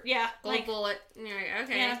 100%, yeah. Gold like, bullet. And you're like,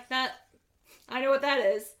 okay. Yeah, that... I know what that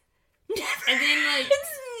is. And then, like...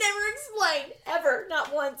 It's never explained. Ever.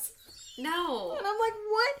 Not once. No. And I'm like,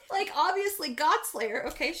 what? Like, obviously, Godslayer.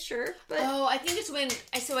 Okay, sure. But I think it's when...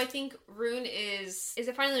 So I think Rune is... Is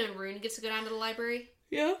it finally when Rune gets to go down to the library?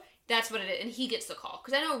 Yeah. That's what it is. And he gets the call.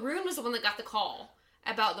 Because I know Rune was the one that got the call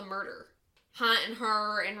about the murder. Hunt and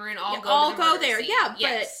her and Rune all go there. Scene. Yeah,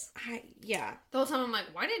 yes. But... The whole time I'm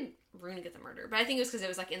like, why did Rune get the murder? But I think it was because it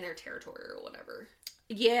was, like, in their territory or whatever.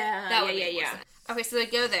 Yeah. That would make more sense. Okay, so they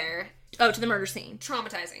go there. Oh, to the murder scene.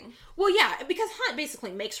 Traumatizing. Well, yeah, because Hunt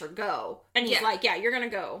basically makes her go. And he's like, yeah, you're gonna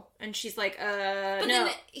go. And she's like, but no. Then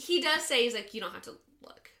he does say, he's like, you don't have to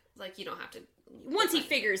look. Like, you don't have to... Once he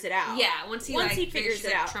figures it out. Yeah, once he figures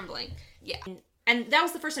it out. Trembling. Yeah. And that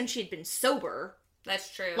was the first time she had been sober.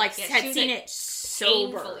 That's true. Like, had seen it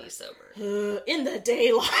sober. Painfully sober. In the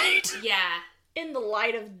daylight. Yeah. In the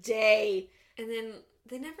light of day. And then,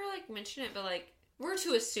 they never, like, mention it, but, like, we're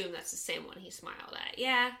to assume that's the same one he smiled at.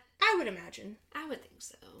 Yeah. I would imagine. I would think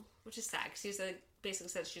so. Which is sad, because he basically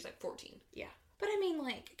says she's, like, 14. Yeah. But, I mean,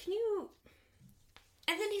 like, can you...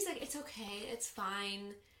 And then he's like, it's okay, it's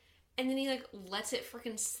fine. And then he, like, lets it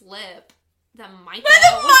freaking slip. That Michael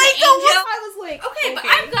was the angel. I was like, okay, but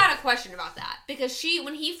I've got a question about that. Because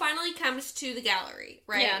when he finally comes to the gallery,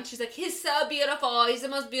 right? Yeah. And she's like, he's so beautiful. He's the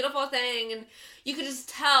most beautiful thing. And you could just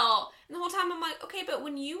tell. And the whole time I'm like, okay, but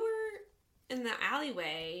when you were in the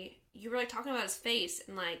alleyway, you were, like, talking about his face.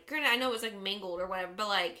 And, like, granted, I know it was, like, mangled or whatever. But,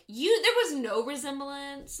 like, there was no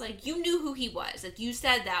resemblance. Like, you knew who he was. Like, you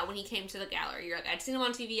said that when he came to the gallery. You're like, I'd seen him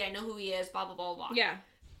on TV. I know who he is. Blah, blah, blah, blah. Yeah.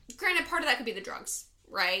 Granted, part of that could be the drugs.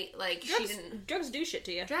 Right? Like, drugs do shit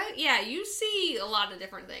to you. Yeah, you see a lot of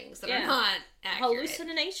different things that are not accurate.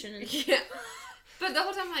 Hallucination. Yeah. But the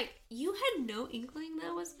whole time, I'm like, you had no inkling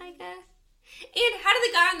that was Micah? And how did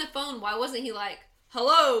the guy on the phone, why wasn't he like,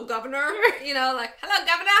 hello, governor? You know, like, hello,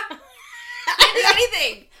 governor? I didn't do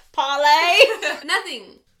anything. Parlay.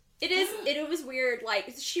 Nothing. It was weird.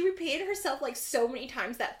 Like, she repeated herself, like, so many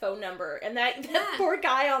times, that phone number. And that poor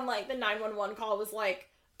guy on, like, the 911 call was like,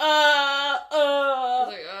 I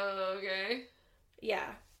was like, oh, okay. Yeah.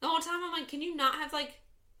 The whole time I'm like, can you not have, like,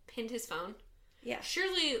 pinned his phone? Yeah.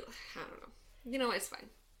 Surely, I don't know. You know, it's fine.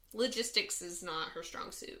 Logistics is not her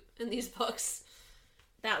strong suit in these books.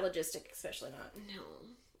 That logistic, especially not.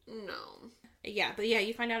 No. Yeah, but yeah,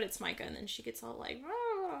 you find out it's Micah, and then she gets all like,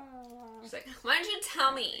 she's like, why didn't you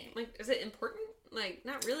tell me? Like, is it important? Like,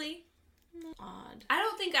 not really. Odd. I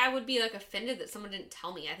don't think I would be, like, offended that someone didn't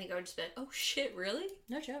tell me. I think I would just be like, oh, shit, really?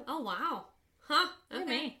 No joke. Oh, wow. Huh? Okay.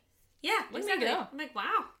 Me. Yeah, Look exactly. at me go. I'm like,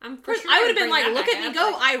 wow. I'm for sure I would have been like, look at me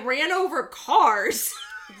go. I ran over cars.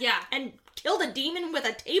 Yeah. And killed a demon with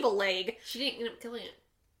a table leg. She didn't end up killing it.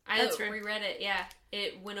 I reread it, yeah.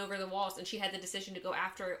 It went over the walls, and she had the decision to go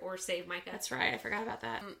after it or save Micah. That's right, I forgot about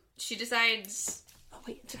that. She decides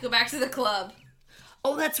to go back to the club.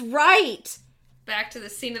 Oh, that's right! Back to the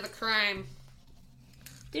scene of the crime.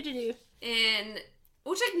 Do-do-do. And,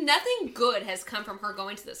 which, like, nothing good has come from her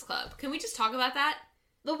going to this club. Can we just talk about that?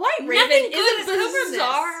 The White Raven is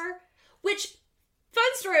bizarre. Which, fun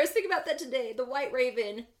story, I was thinking about that today. The White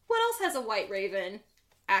Raven. What else has a White Raven?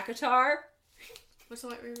 Akatar. What's the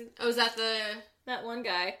White Raven? Oh, is that the... That one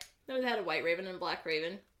guy. That had a White Raven and a Black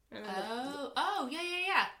Raven.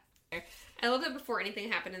 Yeah. I love that before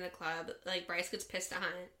anything happened in the club, like, Bryce gets pissed at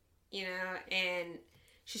Hunt, you know, and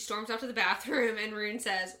she storms off to the bathroom, and Rune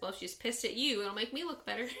says, well, if she's pissed at you, it'll make me look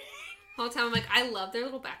better. All the time, I'm like, I love their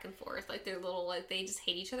little back and forth. Like, their little, like, they just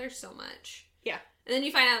hate each other so much. Yeah. And then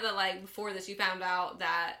you find out that, like, before this, you found out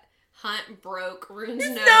that Hunt broke Rune's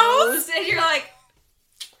nose. And you're like,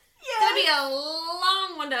 it's gonna be a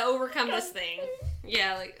long one to overcome this thing.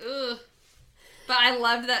 Yeah, like, ugh. But I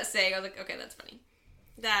loved that saying. I was like, okay, that's funny.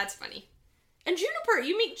 That's funny. And Juniper,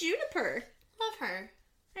 you meet Juniper. Love her.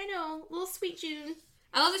 I know, little sweet June.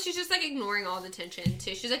 I love that she's just, like, ignoring all the tension,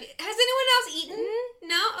 too. She's like, has anyone else eaten?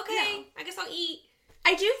 No? Okay. No. I guess I'll eat.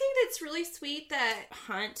 I do think that's really sweet that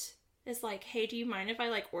Hunt is like, hey, do you mind if I,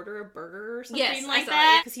 like, order a burger or something like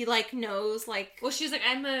that? Because he, like, knows, like... Well, she's like,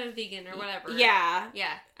 I'm a vegan or whatever. Yeah.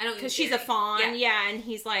 Yeah. I don't Because she's a fawn. Yeah. And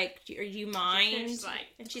he's like, do you mind?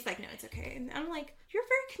 And she's like, no, it's okay. And I'm like, you're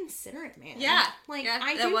very considerate, man. Yeah. Like, yeah,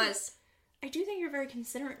 I do think you're a very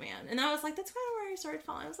considerate man. And I was like, that's kind of where I started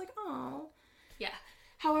falling. I was like, oh. Yeah.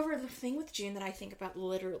 However, the thing with June that I think about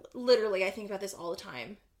literally, I think about this all the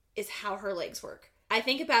time, is how her legs work. I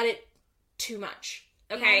think about it too much.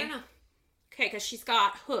 Okay? Yeah, I don't know. Okay, because she's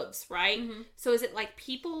got hooves, right? Mm-hmm. So is it like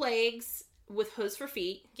people legs with hooves for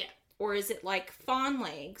feet? Yeah. Or is it like fawn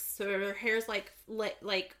legs? So her hair's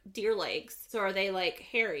like deer legs. So are they like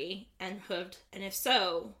hairy and hooved? And if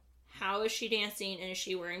so, how is she dancing and is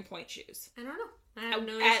she wearing point shoes? I don't know. I have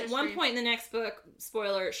no At one point in the next book,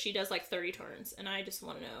 spoiler, she does like 30 turns. And I just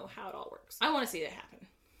want to know how it all works. I want to see that happen.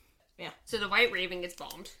 Yeah. So the White Raven gets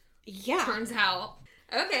bombed. Yeah. Turns out.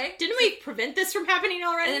 Okay. Didn't we prevent this from happening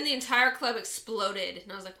already? And then the entire club exploded.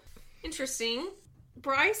 And I was like, interesting.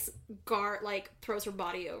 Bryce throws her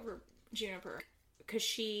body over Juniper. Because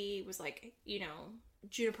she was like, you know,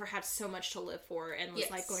 Juniper had so much to live for and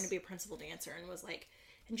was like going to be a principal dancer and was like...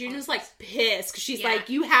 And Juniper's like pissed because she's like,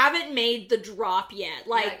 you haven't made the drop yet.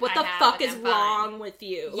 Like what the fuck is wrong with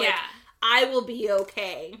you? Like, I will be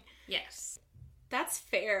okay. Yes. That's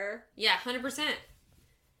fair. Yeah, 100%.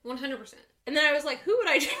 100%. And then I was like, who would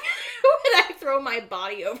I throw my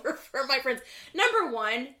body over for my friends? Number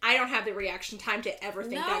one, I don't have the reaction time to ever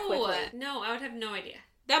think that quickly. No, I would have no idea.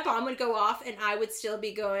 That bomb would go off and I would still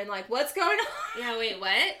be going like, what's going on? Yeah, wait,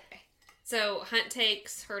 what? So Hunt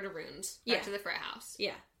takes her to Rune's back to the frat house.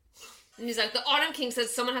 Yeah. And he's like, the Autumn King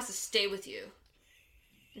says someone has to stay with you.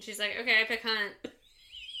 And she's like, okay, I pick Hunt.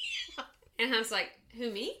 And Hunt's like, who,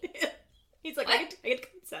 me? He's like, I get to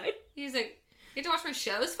come inside. He's like, you get to watch my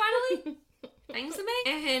shows finally? Thanks to me.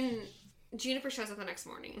 And Juniper shows up the next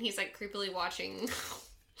morning, and he's like creepily watching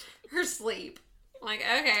her sleep. I'm like,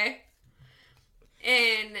 okay.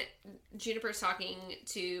 And Juniper's talking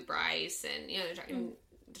to Bryce, and you know they're talking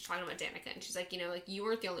about Danica, and she's like, you know, like you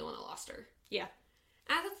weren't the only one that lost her. Yeah.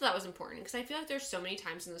 And I thought that was important because I feel like there's so many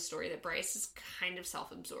times in the story that Bryce is kind of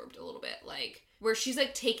self-absorbed a little bit, like where she's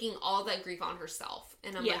like taking all that grief on herself,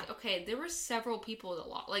 and I'm like, okay, there were several people that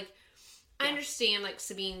lost, like. I understand, like,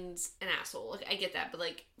 Sabine's an asshole. Like, I get that. But,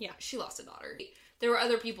 like, she lost a daughter. There were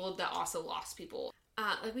other people that also lost people.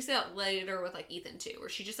 Like, we see that later with, like, Ethan, too. Where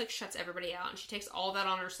she just, like, shuts everybody out. And she takes all that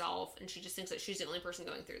on herself. And she just thinks that she's the only person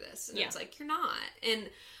going through this. And it's like, you're not. And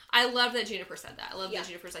I love that Juniper said that. I love that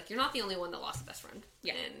Juniper's like, you're not the only one that lost a best friend.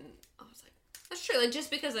 Yeah. And I was like, That's true. Like, just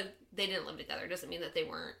because like, they didn't live together doesn't mean that they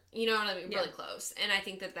weren't, you know what I mean, really close. And I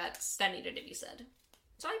think that needed to be said.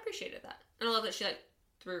 So I appreciated that. And I love that she, like,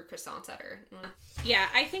 threw croissants at her. Yeah,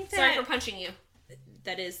 I think that... Sorry for punching you.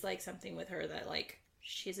 That is, like, something with her that, like,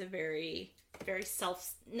 she's a very, very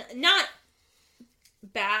not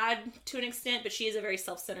bad to an extent, but she is a very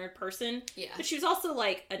self-centered person. Yeah. But she was also,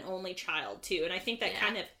 like, an only child, too. And I think that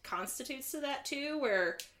kind of constitutes to that, too,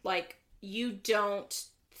 where, like, you don't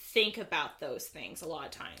think about those things a lot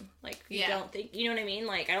of time. Like, you don't think... You know what I mean?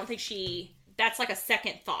 Like, I don't think she... That's, like, a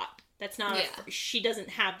second thought. That's not... She doesn't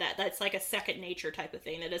have that. That's, like, a second nature type of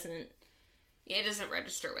thing. That doesn't... Yeah, it doesn't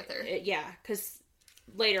register with her. Because...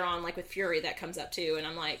 Later on, like with Fury, that comes up too, and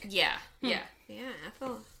I'm like, yeah.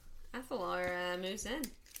 Athalar moves in.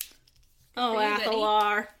 Oh,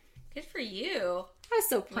 Athalar, good for you. I was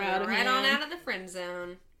so proud of him. Right on out of the friend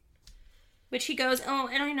zone. Which he goes, oh,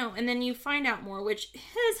 and I know, and then you find out more. Which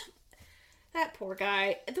that poor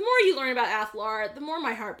guy. The more you learn about Athalar, the more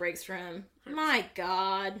my heart breaks for him. My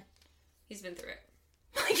God, he's been through it.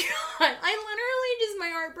 My God, I literally just, my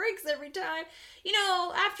heart breaks every time. You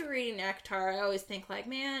know, after reading Nectar, I always think like,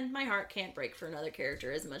 man, my heart can't break for another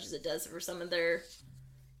character as much as it does for some of their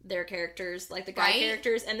characters, like the guy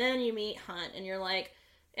characters. And then you meet Hunt, and you're like,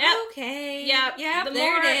 yep, okay, yep,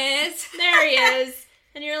 there it is. There he is.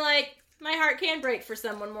 And you're like, my heart can break for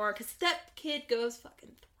someone more, because that kid goes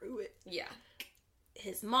fucking through it. Yeah.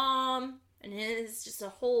 His mom, and his just a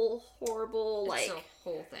whole horrible, it's like... a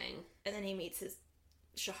whole thing. And then he meets his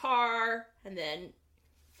Shahar, and then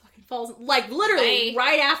fucking falls, like, literally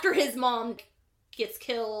right after his mom gets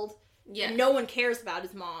killed. Yeah. And no one cares about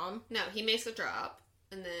his mom. No, he makes a drop,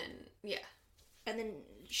 and then, and then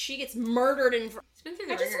she gets murdered in front.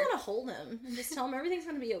 I just want to hold him and just tell him everything's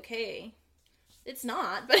going to be okay. It's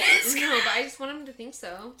not, but it's no, but I just want him to think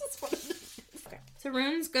so. Okay. So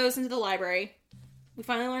Runes goes into the library. We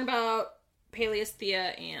finally learn about Peleus, Thea,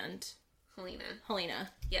 and Helena.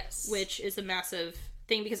 Yes. Which is a massive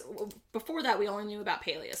thing, because before that we only knew about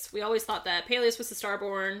Peleus. We always thought that Peleus was the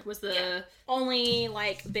Starborn, was the only,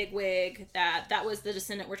 like, bigwig, that was the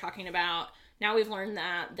descendant we're talking about. Now we've learned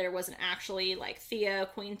that there wasn't actually, like, Thea,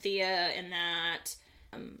 Queen Thea, and that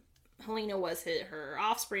Helena was her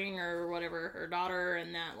offspring or whatever, her daughter,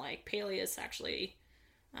 and that, like, Peleus actually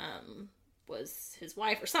was his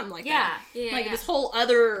wife or something like that. Like, this whole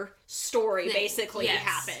other story basically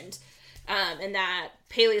happened. And that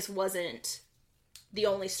Peleus wasn't the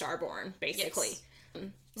only Starborn, basically. Yes.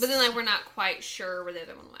 But then, like, we're not quite sure where the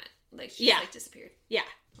other one went. Like, she like, disappeared. Yeah.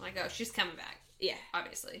 Like, oh, she's coming back. Yeah.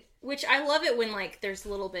 Obviously. Which I love it when, like, there's a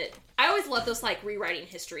little bit... I always love those, like, rewriting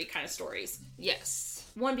history kind of stories. Yes.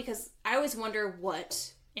 One, because I always wonder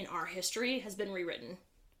what in our history has been rewritten.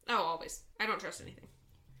 Oh, always. I don't trust anything.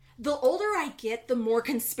 The older I get, the more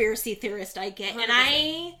conspiracy theorist I get. 100%.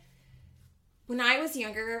 And when I was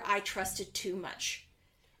younger, I trusted too much.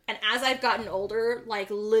 And as I've gotten older, like,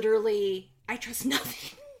 literally, I trust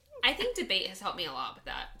nothing. I think debate has helped me a lot with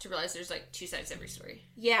that, to realize there's, like, two sides to every story.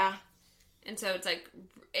 Yeah. And so it's, like,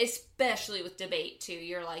 especially with debate, too,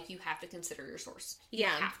 you're, like, you have to consider your source. You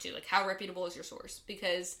have to. Like, how reputable is your source?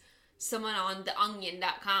 Because someone on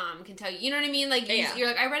theonion.com can tell you, you know what I mean? Like, you're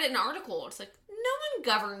like, I read it in an article. It's like, no one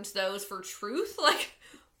governs those for truth. Like,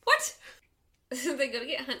 what? They go to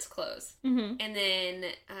get Hunt's clothes. Mm-hmm. And then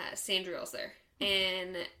Sandriel's there.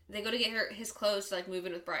 And they go to get his clothes to, like, move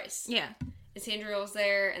in with Bryce. Yeah. And Sandriel's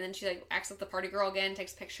there, and then she, like, acts like the party girl again,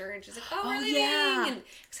 takes a picture, and she's like, oh, we're leaving! And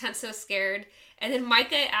Hunt's so scared. And then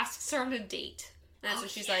Micah asks her on a date. And that's when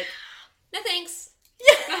she's like, no thanks.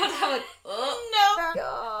 Yeah. I'm like, oh. No.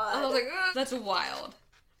 God. I was like, oh, that's wild.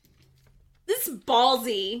 This is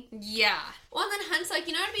ballsy. Yeah. Well, and then Hunt's like,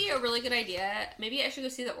 you know what would be a really good idea? Maybe I should go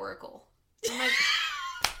see the Oracle. I'm like...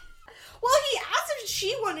 Well, he asked if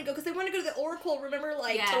she wanted to go, because they wanted to go to the Oracle, remember,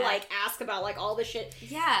 like, to, like, ask about, like, all the shit.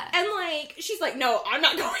 Yeah. And, like, she's like, no, I'm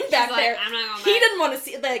not going back there. I'm not going back. He didn't want to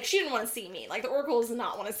see, like, she didn't want to see me. Like, the Oracle does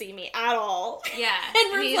not want to see me at all. Yeah.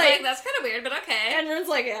 And Rune's like, that's kind of weird, but okay. And Rune's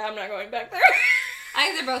like, yeah, I'm not going back there. I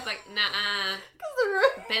think they're both like, nah.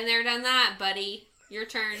 Been there, done that, buddy. Your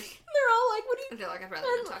turn. They're all like, what do you... They're like, I'd rather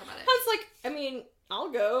not talk about it. Hunt's like, I mean,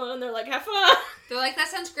 I'll go. And they're like, have fun. They're like, that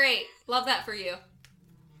sounds great. Love that for you.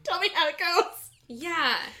 Tell me how it goes.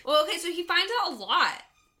 Yeah. Well, okay, so he finds out a lot.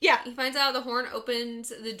 Yeah. He finds out the horn opens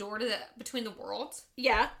the door to between the worlds.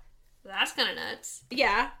 Yeah. That's kind of nuts.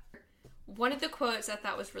 Yeah. One of the quotes I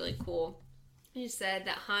thought was really cool. He said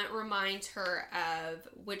that Hunt reminds her of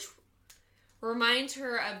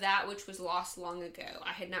that which was lost long ago.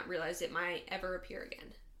 I had not realized it might ever appear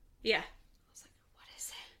again. Yeah. I was like, what is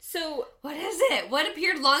it? So, what is it? What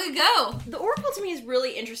appeared long ago? The Oracle to me is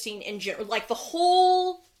really interesting in general. Like, the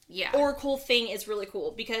whole Oracle thing is really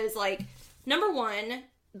cool because, like, number one,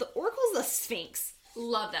 the Oracle's the Sphinx.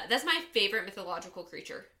 Love that. That's my favorite mythological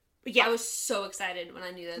creature. Yeah. I was so excited when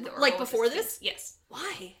I knew that the Oracle like, before was this? Yes.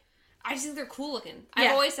 Why? I just think they're cool looking. Yeah.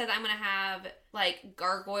 I've always said that I'm going to have, like,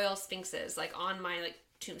 gargoyle sphinxes, like, on my, like,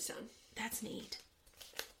 tombstone. That's neat.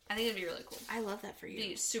 I think it'd be really cool. I love that for you. It'd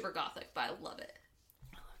be super gothic, but I love it.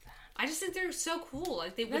 I love that. I just think they're so cool.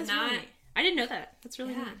 Like, they would not... Really... I didn't know that. That's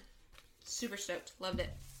really neat. Super stoked. Loved it.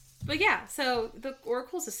 But yeah, so the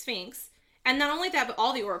Oracle's a Sphinx. And not only that, but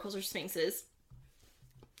all the Oracles are Sphinxes.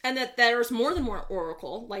 And that there's more than one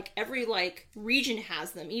Oracle. Like, every, like, region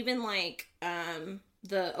has them. Even, like,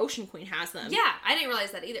 the Ocean Queen has them. Yeah, I didn't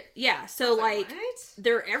realize that either. Yeah, so, like, what?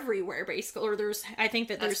 They're everywhere, basically. Or I think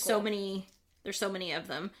that there's cool. so many of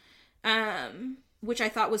them. Which I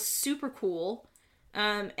thought was super cool.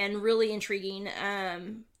 And really intriguing.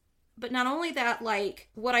 But not only that, like,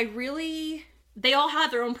 they all have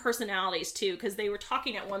their own personalities, too. Because they were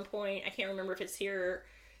talking at one point, I can't remember if it's here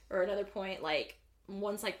or another point, like,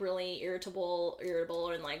 one's, like, really irritable,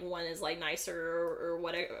 and, like, one is, like, nicer or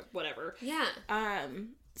whatever. Yeah.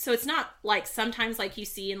 So it's not, like, sometimes, like, you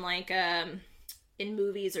see in, like, in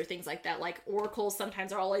movies or things like that, like, oracles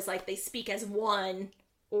sometimes are always, like, they speak as one,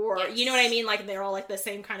 or, you know what I mean? Like, they're all, like, the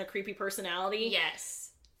same kind of creepy personality.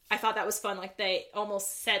 Yes. I thought that was fun. Like, they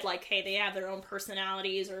almost said, like, hey, they have their own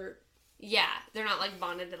personalities, or... Yeah, they're not, like,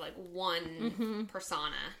 bonded to, like, one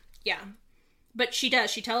persona. Yeah. But she does.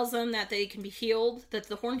 She tells them that they can be healed, that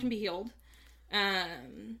the horn can be healed,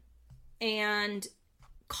 and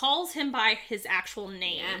calls him by his actual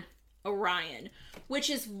name, Orion, which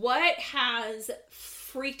is what has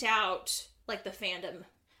freaked out, like, the fandom,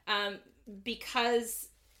 because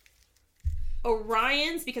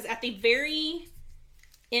at the very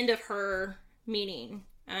end of her meeting,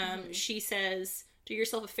 she says, "Do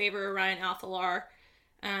yourself a favor, Orion Althalar,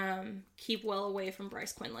 keep well away from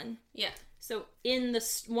Bryce Quinlan." Yeah. So in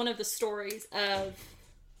one of the stories of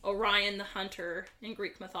Orion the Hunter in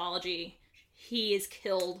Greek mythology, he is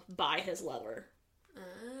killed by his lover.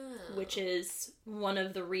 Oh. Which is one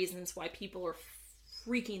of the reasons why people are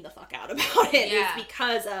freaking the fuck out about it. Yeah. Is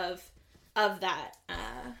because of that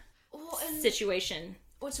situation.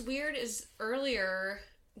 What's weird is earlier,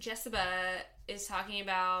 Jessica is talking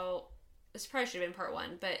about, this probably should have been part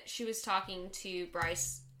one, but she was talking to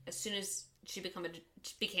Bryce as soon as she became a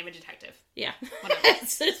detective. Yeah. Whatever.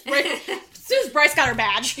 as soon as Bryce got her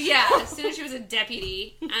badge. Yeah, as soon as she was a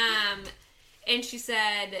deputy. And she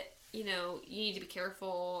said, you know, you need to be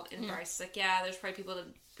careful. And Bryce is like, yeah, there's probably people that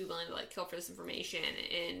be willing to, like, kill for this information.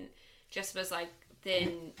 And Jessica's like,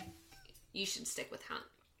 then you should stick with Hunt.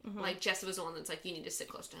 Mm-hmm. Like, Jessica's the one that's like, you need to sit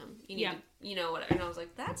close to him. You need to, you know, whatever. And I was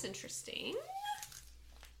like, that's interesting.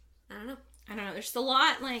 I don't know. There's a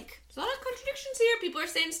lot, like... There's a lot of contradictions here. People are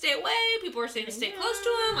saying stay away. People are saying to stay close to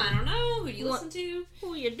him. I don't know. Who do you listen to?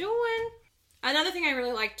 Who you doing? Another thing I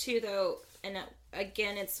really like, too, though, and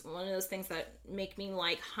again, it's one of those things that make me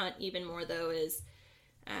like Hunt even more, though, is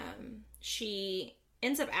she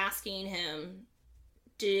ends up asking him,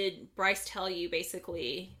 did Bryce tell you,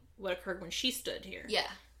 basically, what occurred when she stood here? Yeah.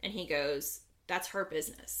 And he goes, that's her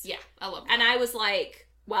business. Yeah, I love that. And I was like...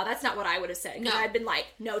 Wow, that's not what I would have said. No. I'd been like,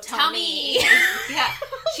 no, tell me. Yeah.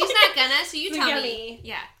 She's not gonna, so you tell me.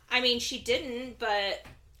 Yeah. I mean, she didn't, but...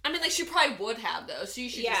 I mean, like, she probably would have, though, so you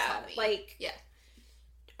should just tell me. Like... Yeah.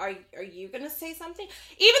 Are you gonna say something?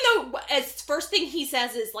 Even though, as first thing he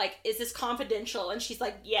says is, like, is this confidential? And she's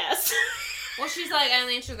like, yes. Well, she's like, I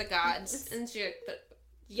only answer the gods. And she's like, but...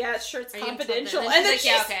 Yeah, sure, it's confidential. And then she's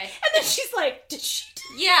like, yeah, okay. And then she's like, did she...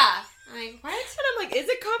 Yeah. Like, what? And I'm like, is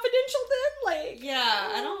it confidential then? Like, yeah,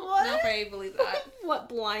 I don't know if I believe that. What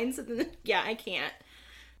blinds? Yeah, I can't.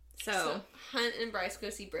 So, Hunt and Bryce go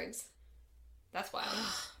see Briggs. That's wild.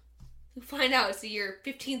 You find out it's the year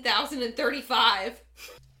 15,035.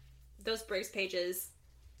 Those Briggs pages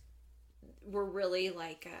were really,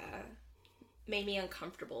 like, made me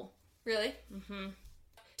uncomfortable. Really? Mm-hmm.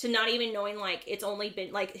 To not even knowing, like, it's only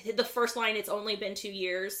been, like, the first line, it's only been 2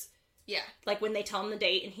 years. Yeah. Like, when they tell him the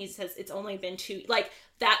date and he says it's only been 2... Like,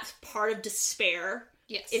 that part of despair...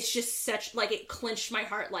 Yes. It's just such... Like, it clenched my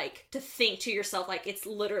heart, like, to think to yourself, like, it's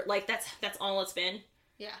literally... Like, that's all it's been.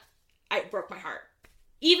 Yeah. It broke my heart.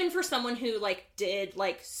 Even for someone who, like, did,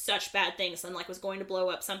 like, such bad things and, like, was going to blow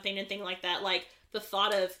up something and thing like that, like, the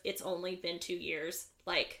thought of it's only been 2 years,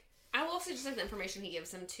 like... I will also just like the information he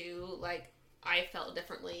gives him, too. Like, I felt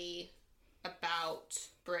differently about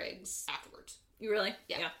Briggs afterwards. You really?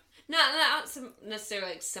 Yeah. Not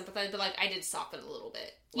necessarily, like, sympathize, but, like, I did soften a little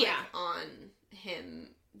bit. Like, on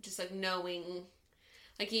him just, like, knowing,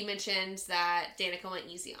 like, he mentioned that Danica went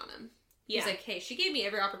easy on him. He's like, hey, she gave me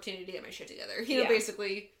every opportunity to get my shit together. You know,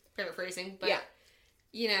 basically, paraphrasing. But,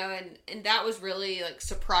 you know, and that was really, like,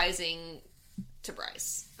 surprising to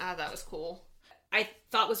Bryce. That was cool. I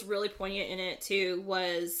thought was really poignant in it, too,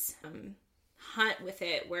 was Hunt with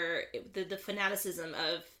it, where the fanaticism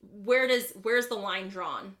of where's the line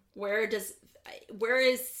drawn? Where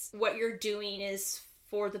is what you're doing is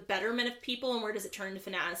for the betterment of people, and where does it turn to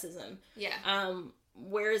fanaticism? Yeah.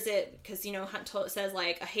 Where is it? Because, you know, Hunt says,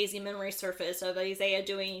 like, a hazy memory surface of Isaiah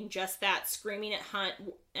doing just that, screaming at Hunt,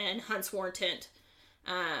 and Hunt swore intent.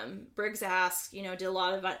 Briggs asks, you know, did a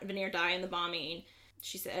lot of Veneer die in the bombing?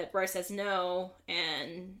 Bryce says no,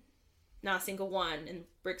 and not a single one. And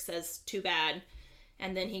Briggs says, too bad.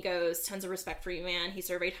 And then he goes, tons of respect for you, man. He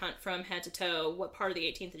surveyed Hunt from head to toe. What part of the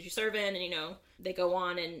 18th did you serve in? And, you know, they go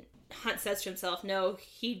on, and Hunt says to himself, no,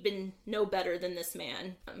 he'd been no better than this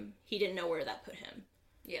man. He didn't know where that put him.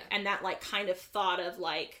 Yeah. And that, like, kind of thought of,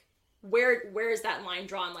 like, where is that line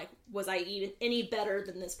drawn? Like, was I even any better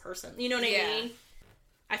than this person? You know what I mean?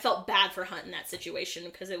 I felt bad for Hunt in that situation,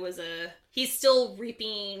 because it was he's still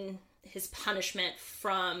reaping his punishment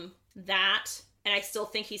from that. And I still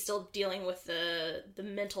think he's still dealing with the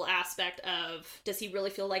mental aspect of, does he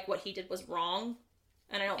really feel like what he did was wrong?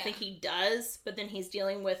 And I don't think he does, but then he's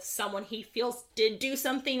dealing with someone he feels did do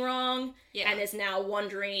something wrong, and is now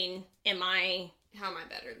wondering, how am I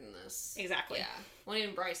better than this? Exactly. Yeah. Well,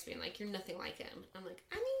 even Bryce being like, you're nothing like him. I'm like,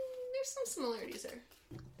 I mean, there's some similarities there.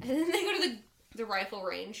 And then they go to the rifle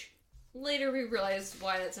range. Later we realize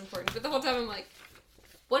why that's important, but the whole time I'm like,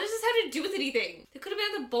 what does this have to do with anything? They could have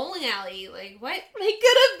been at the bowling alley. Like, what? They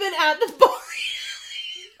could have been at the bowling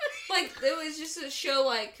alley. Like, it was just to show,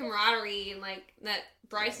 like, camaraderie and, like, that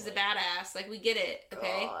Bryce is a badass. Like, we get it,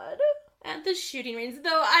 okay? God. At the shooting range,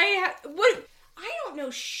 though, I don't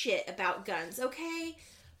know shit about guns, okay?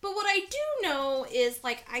 But what I do know is,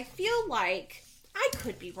 like, I feel like, I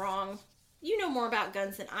could be wrong. You know more about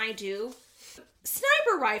guns than I do.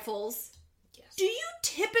 Sniper rifles, yes. Do you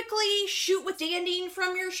typically shoot with standing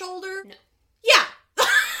from your shoulder? No. Yeah.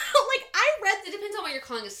 Like, I read... It depends on what you're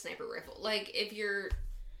calling a sniper rifle. Like, if you're...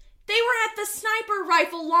 They were at the sniper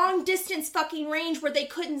rifle long distance fucking range where they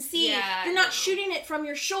couldn't see. Yeah, you're not shooting it from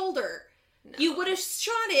your shoulder. No. You would have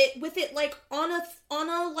shot it with it, like, on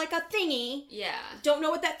a like a thingy. Yeah. Don't know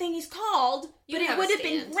what that thingy's called, but it would have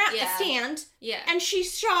been a stand. Yeah. And she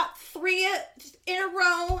shot 3 in a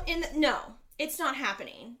row no, it's not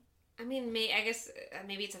happening. I mean, I guess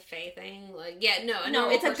maybe it's a Faye thing. Like, yeah, no,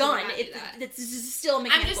 it's a gun. It's still a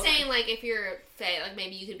mechanical. I'm just saying, like, if you're Faye, like,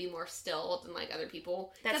 maybe you could be more still than, like, other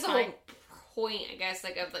people. That's the whole point, I guess,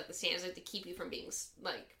 like, of, like, the stands, like, to keep you from being,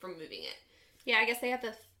 like, from moving it. Yeah, I guess they have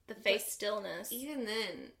the face stillness. Even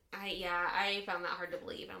then, I found that hard to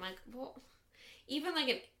believe. I'm like, well, even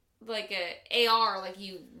like a AR, like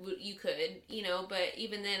you could, you know, but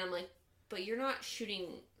even then, I'm like, but you're not shooting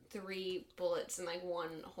 3 bullets in, like, 1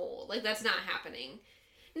 hole. Like, that's not happening.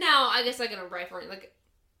 Now, I guess, like, in a rifle, like,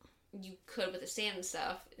 you could with a stand and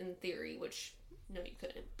stuff, in theory, which, no, you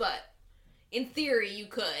couldn't. But, in theory, you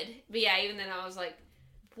could. But, yeah, even then, I was like,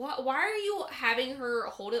 what? Why are you having her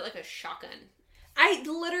hold it like a shotgun? I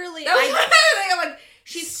literally... I'm like,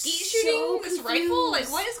 she's skeet shooting this rifle?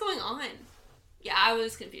 Like, what is going on? Yeah, I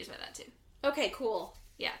was confused by that, too. Okay, cool.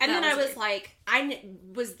 Yeah. And then I was like, I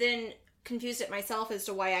was then confused at myself as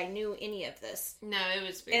to why I knew any of this. No, it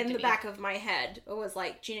was weird. In the back of my head, it was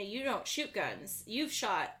like, Gina, you don't shoot guns. You've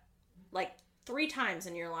shot, like, 3 times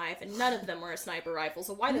in your life, and none of them were a sniper rifle,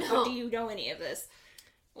 so why the fuck do you know any of this?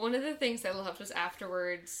 One of the things that I loved was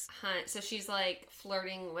afterwards, Hunt, so she's, like,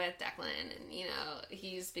 flirting with Declan, and, you know,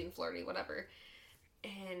 he's being flirty, whatever,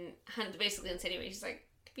 and Hunt basically insinuating, she's like,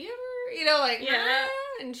 have you ever, you know, like, yeah,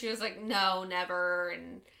 and she was like, no, never,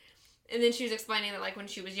 and then she was explaining that, like, when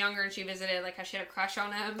she was younger and she visited, like, how she had a crush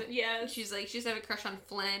on him. Yeah. She's like, she used to have a crush on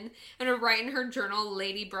Flynn, and to write in her journal,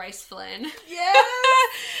 Lady Bryce Flynn. Yeah.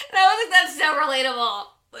 And I was like, that's so relatable.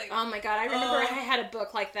 Like, oh my god, I remember I had a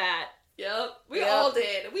book like that. Yep. We all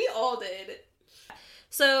did. We all did.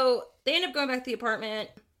 So, they end up going back to the apartment,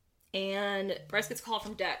 and Bryce gets a call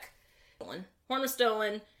from Deck. Horn was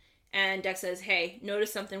stolen, and Deck says, hey,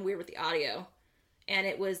 notice something weird with the audio. And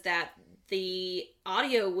it was that the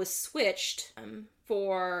audio was switched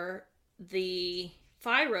for the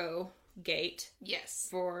Fyro gate. Yes.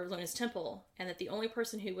 For Luna's temple, and that the only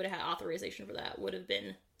person who would have had authorization for that would have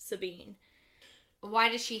been Sabine. Why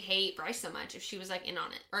does she hate Bryce so much if she was, like, in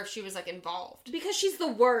on it? Or if she was, like, involved? Because she's the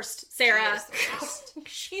worst, Sarah.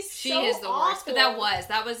 She is the worst. She is the worst. But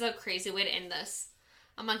that was a crazy way to end this.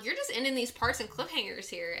 I'm like, you're just ending these parts and cliffhangers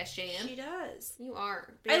here, SJM. She does. You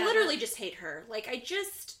are. But I literally just hate her. Like,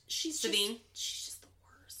 she's Sabine? She's just the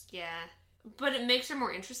worst. Yeah. But it makes her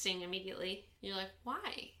more interesting immediately. You're like,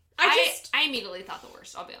 why? I immediately thought the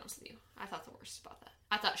worst. I'll be honest with you. I thought the worst about that.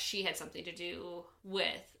 I thought she had something to do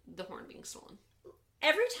with the horn being stolen.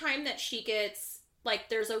 Every time that she gets, like,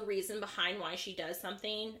 there's a reason behind why she does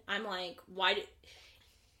something, I'm like,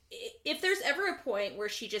 if there's ever a point where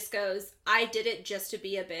she just goes, I did it just to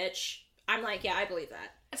be a bitch, I'm like, yeah, I believe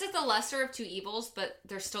that. It's like the lesser of two evils, but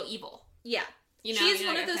they're still evil. Yeah. You know, she's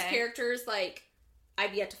one of those characters, like,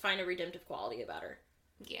 I've yet to find a redemptive quality about her.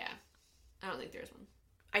 Yeah. I don't think there's one.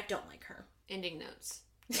 I don't like her. Ending notes.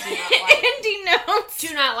 Ending notes.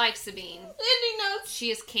 Do not like Sabine. Ending notes. She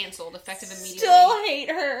is canceled, effective immediately. Still hate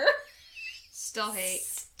her. Still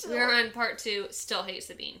hate. We're on part 2. Still hate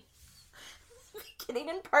Sabine. Beginning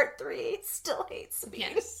in part 3. Still hate Sabine.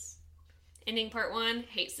 Yes. Ending part 1.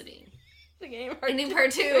 Hate Sabine. Ending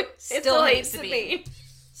part 2. Still hate Sabine.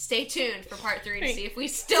 Stay tuned for part 3 to see if we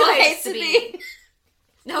still hate Sabine.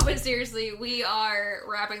 No, but seriously, we are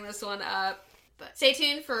wrapping this one up. But stay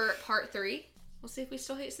tuned for part 3. We'll see if we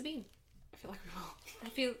still hate Sabine. I feel like we will. I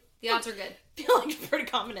feel the odds are good. I feel like you're pretty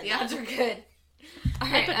confident. The odds are good. All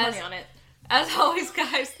right, I put money on it. As always,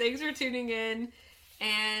 guys, thanks for tuning in.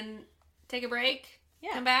 And take a break.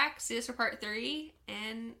 Yeah. Come back, see us for part 3,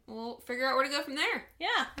 and we'll figure out where to go from there.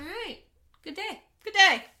 Yeah. All right. Good day. Good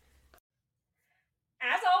day.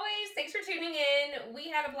 As always, thanks for tuning in. We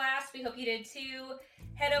had a blast. We hope you did too.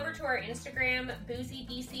 Head over to our Instagram,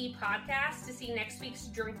 BoozyBC Podcast, to see next week's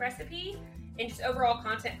drink recipe and just overall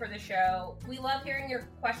content for the show. We love hearing your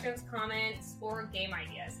questions, comments, or game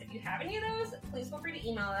ideas. If you have any of those, please feel free to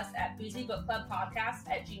email us at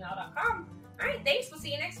boozybookclubpodcast@gmail.com. All right, thanks. We'll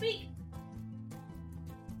see you next week.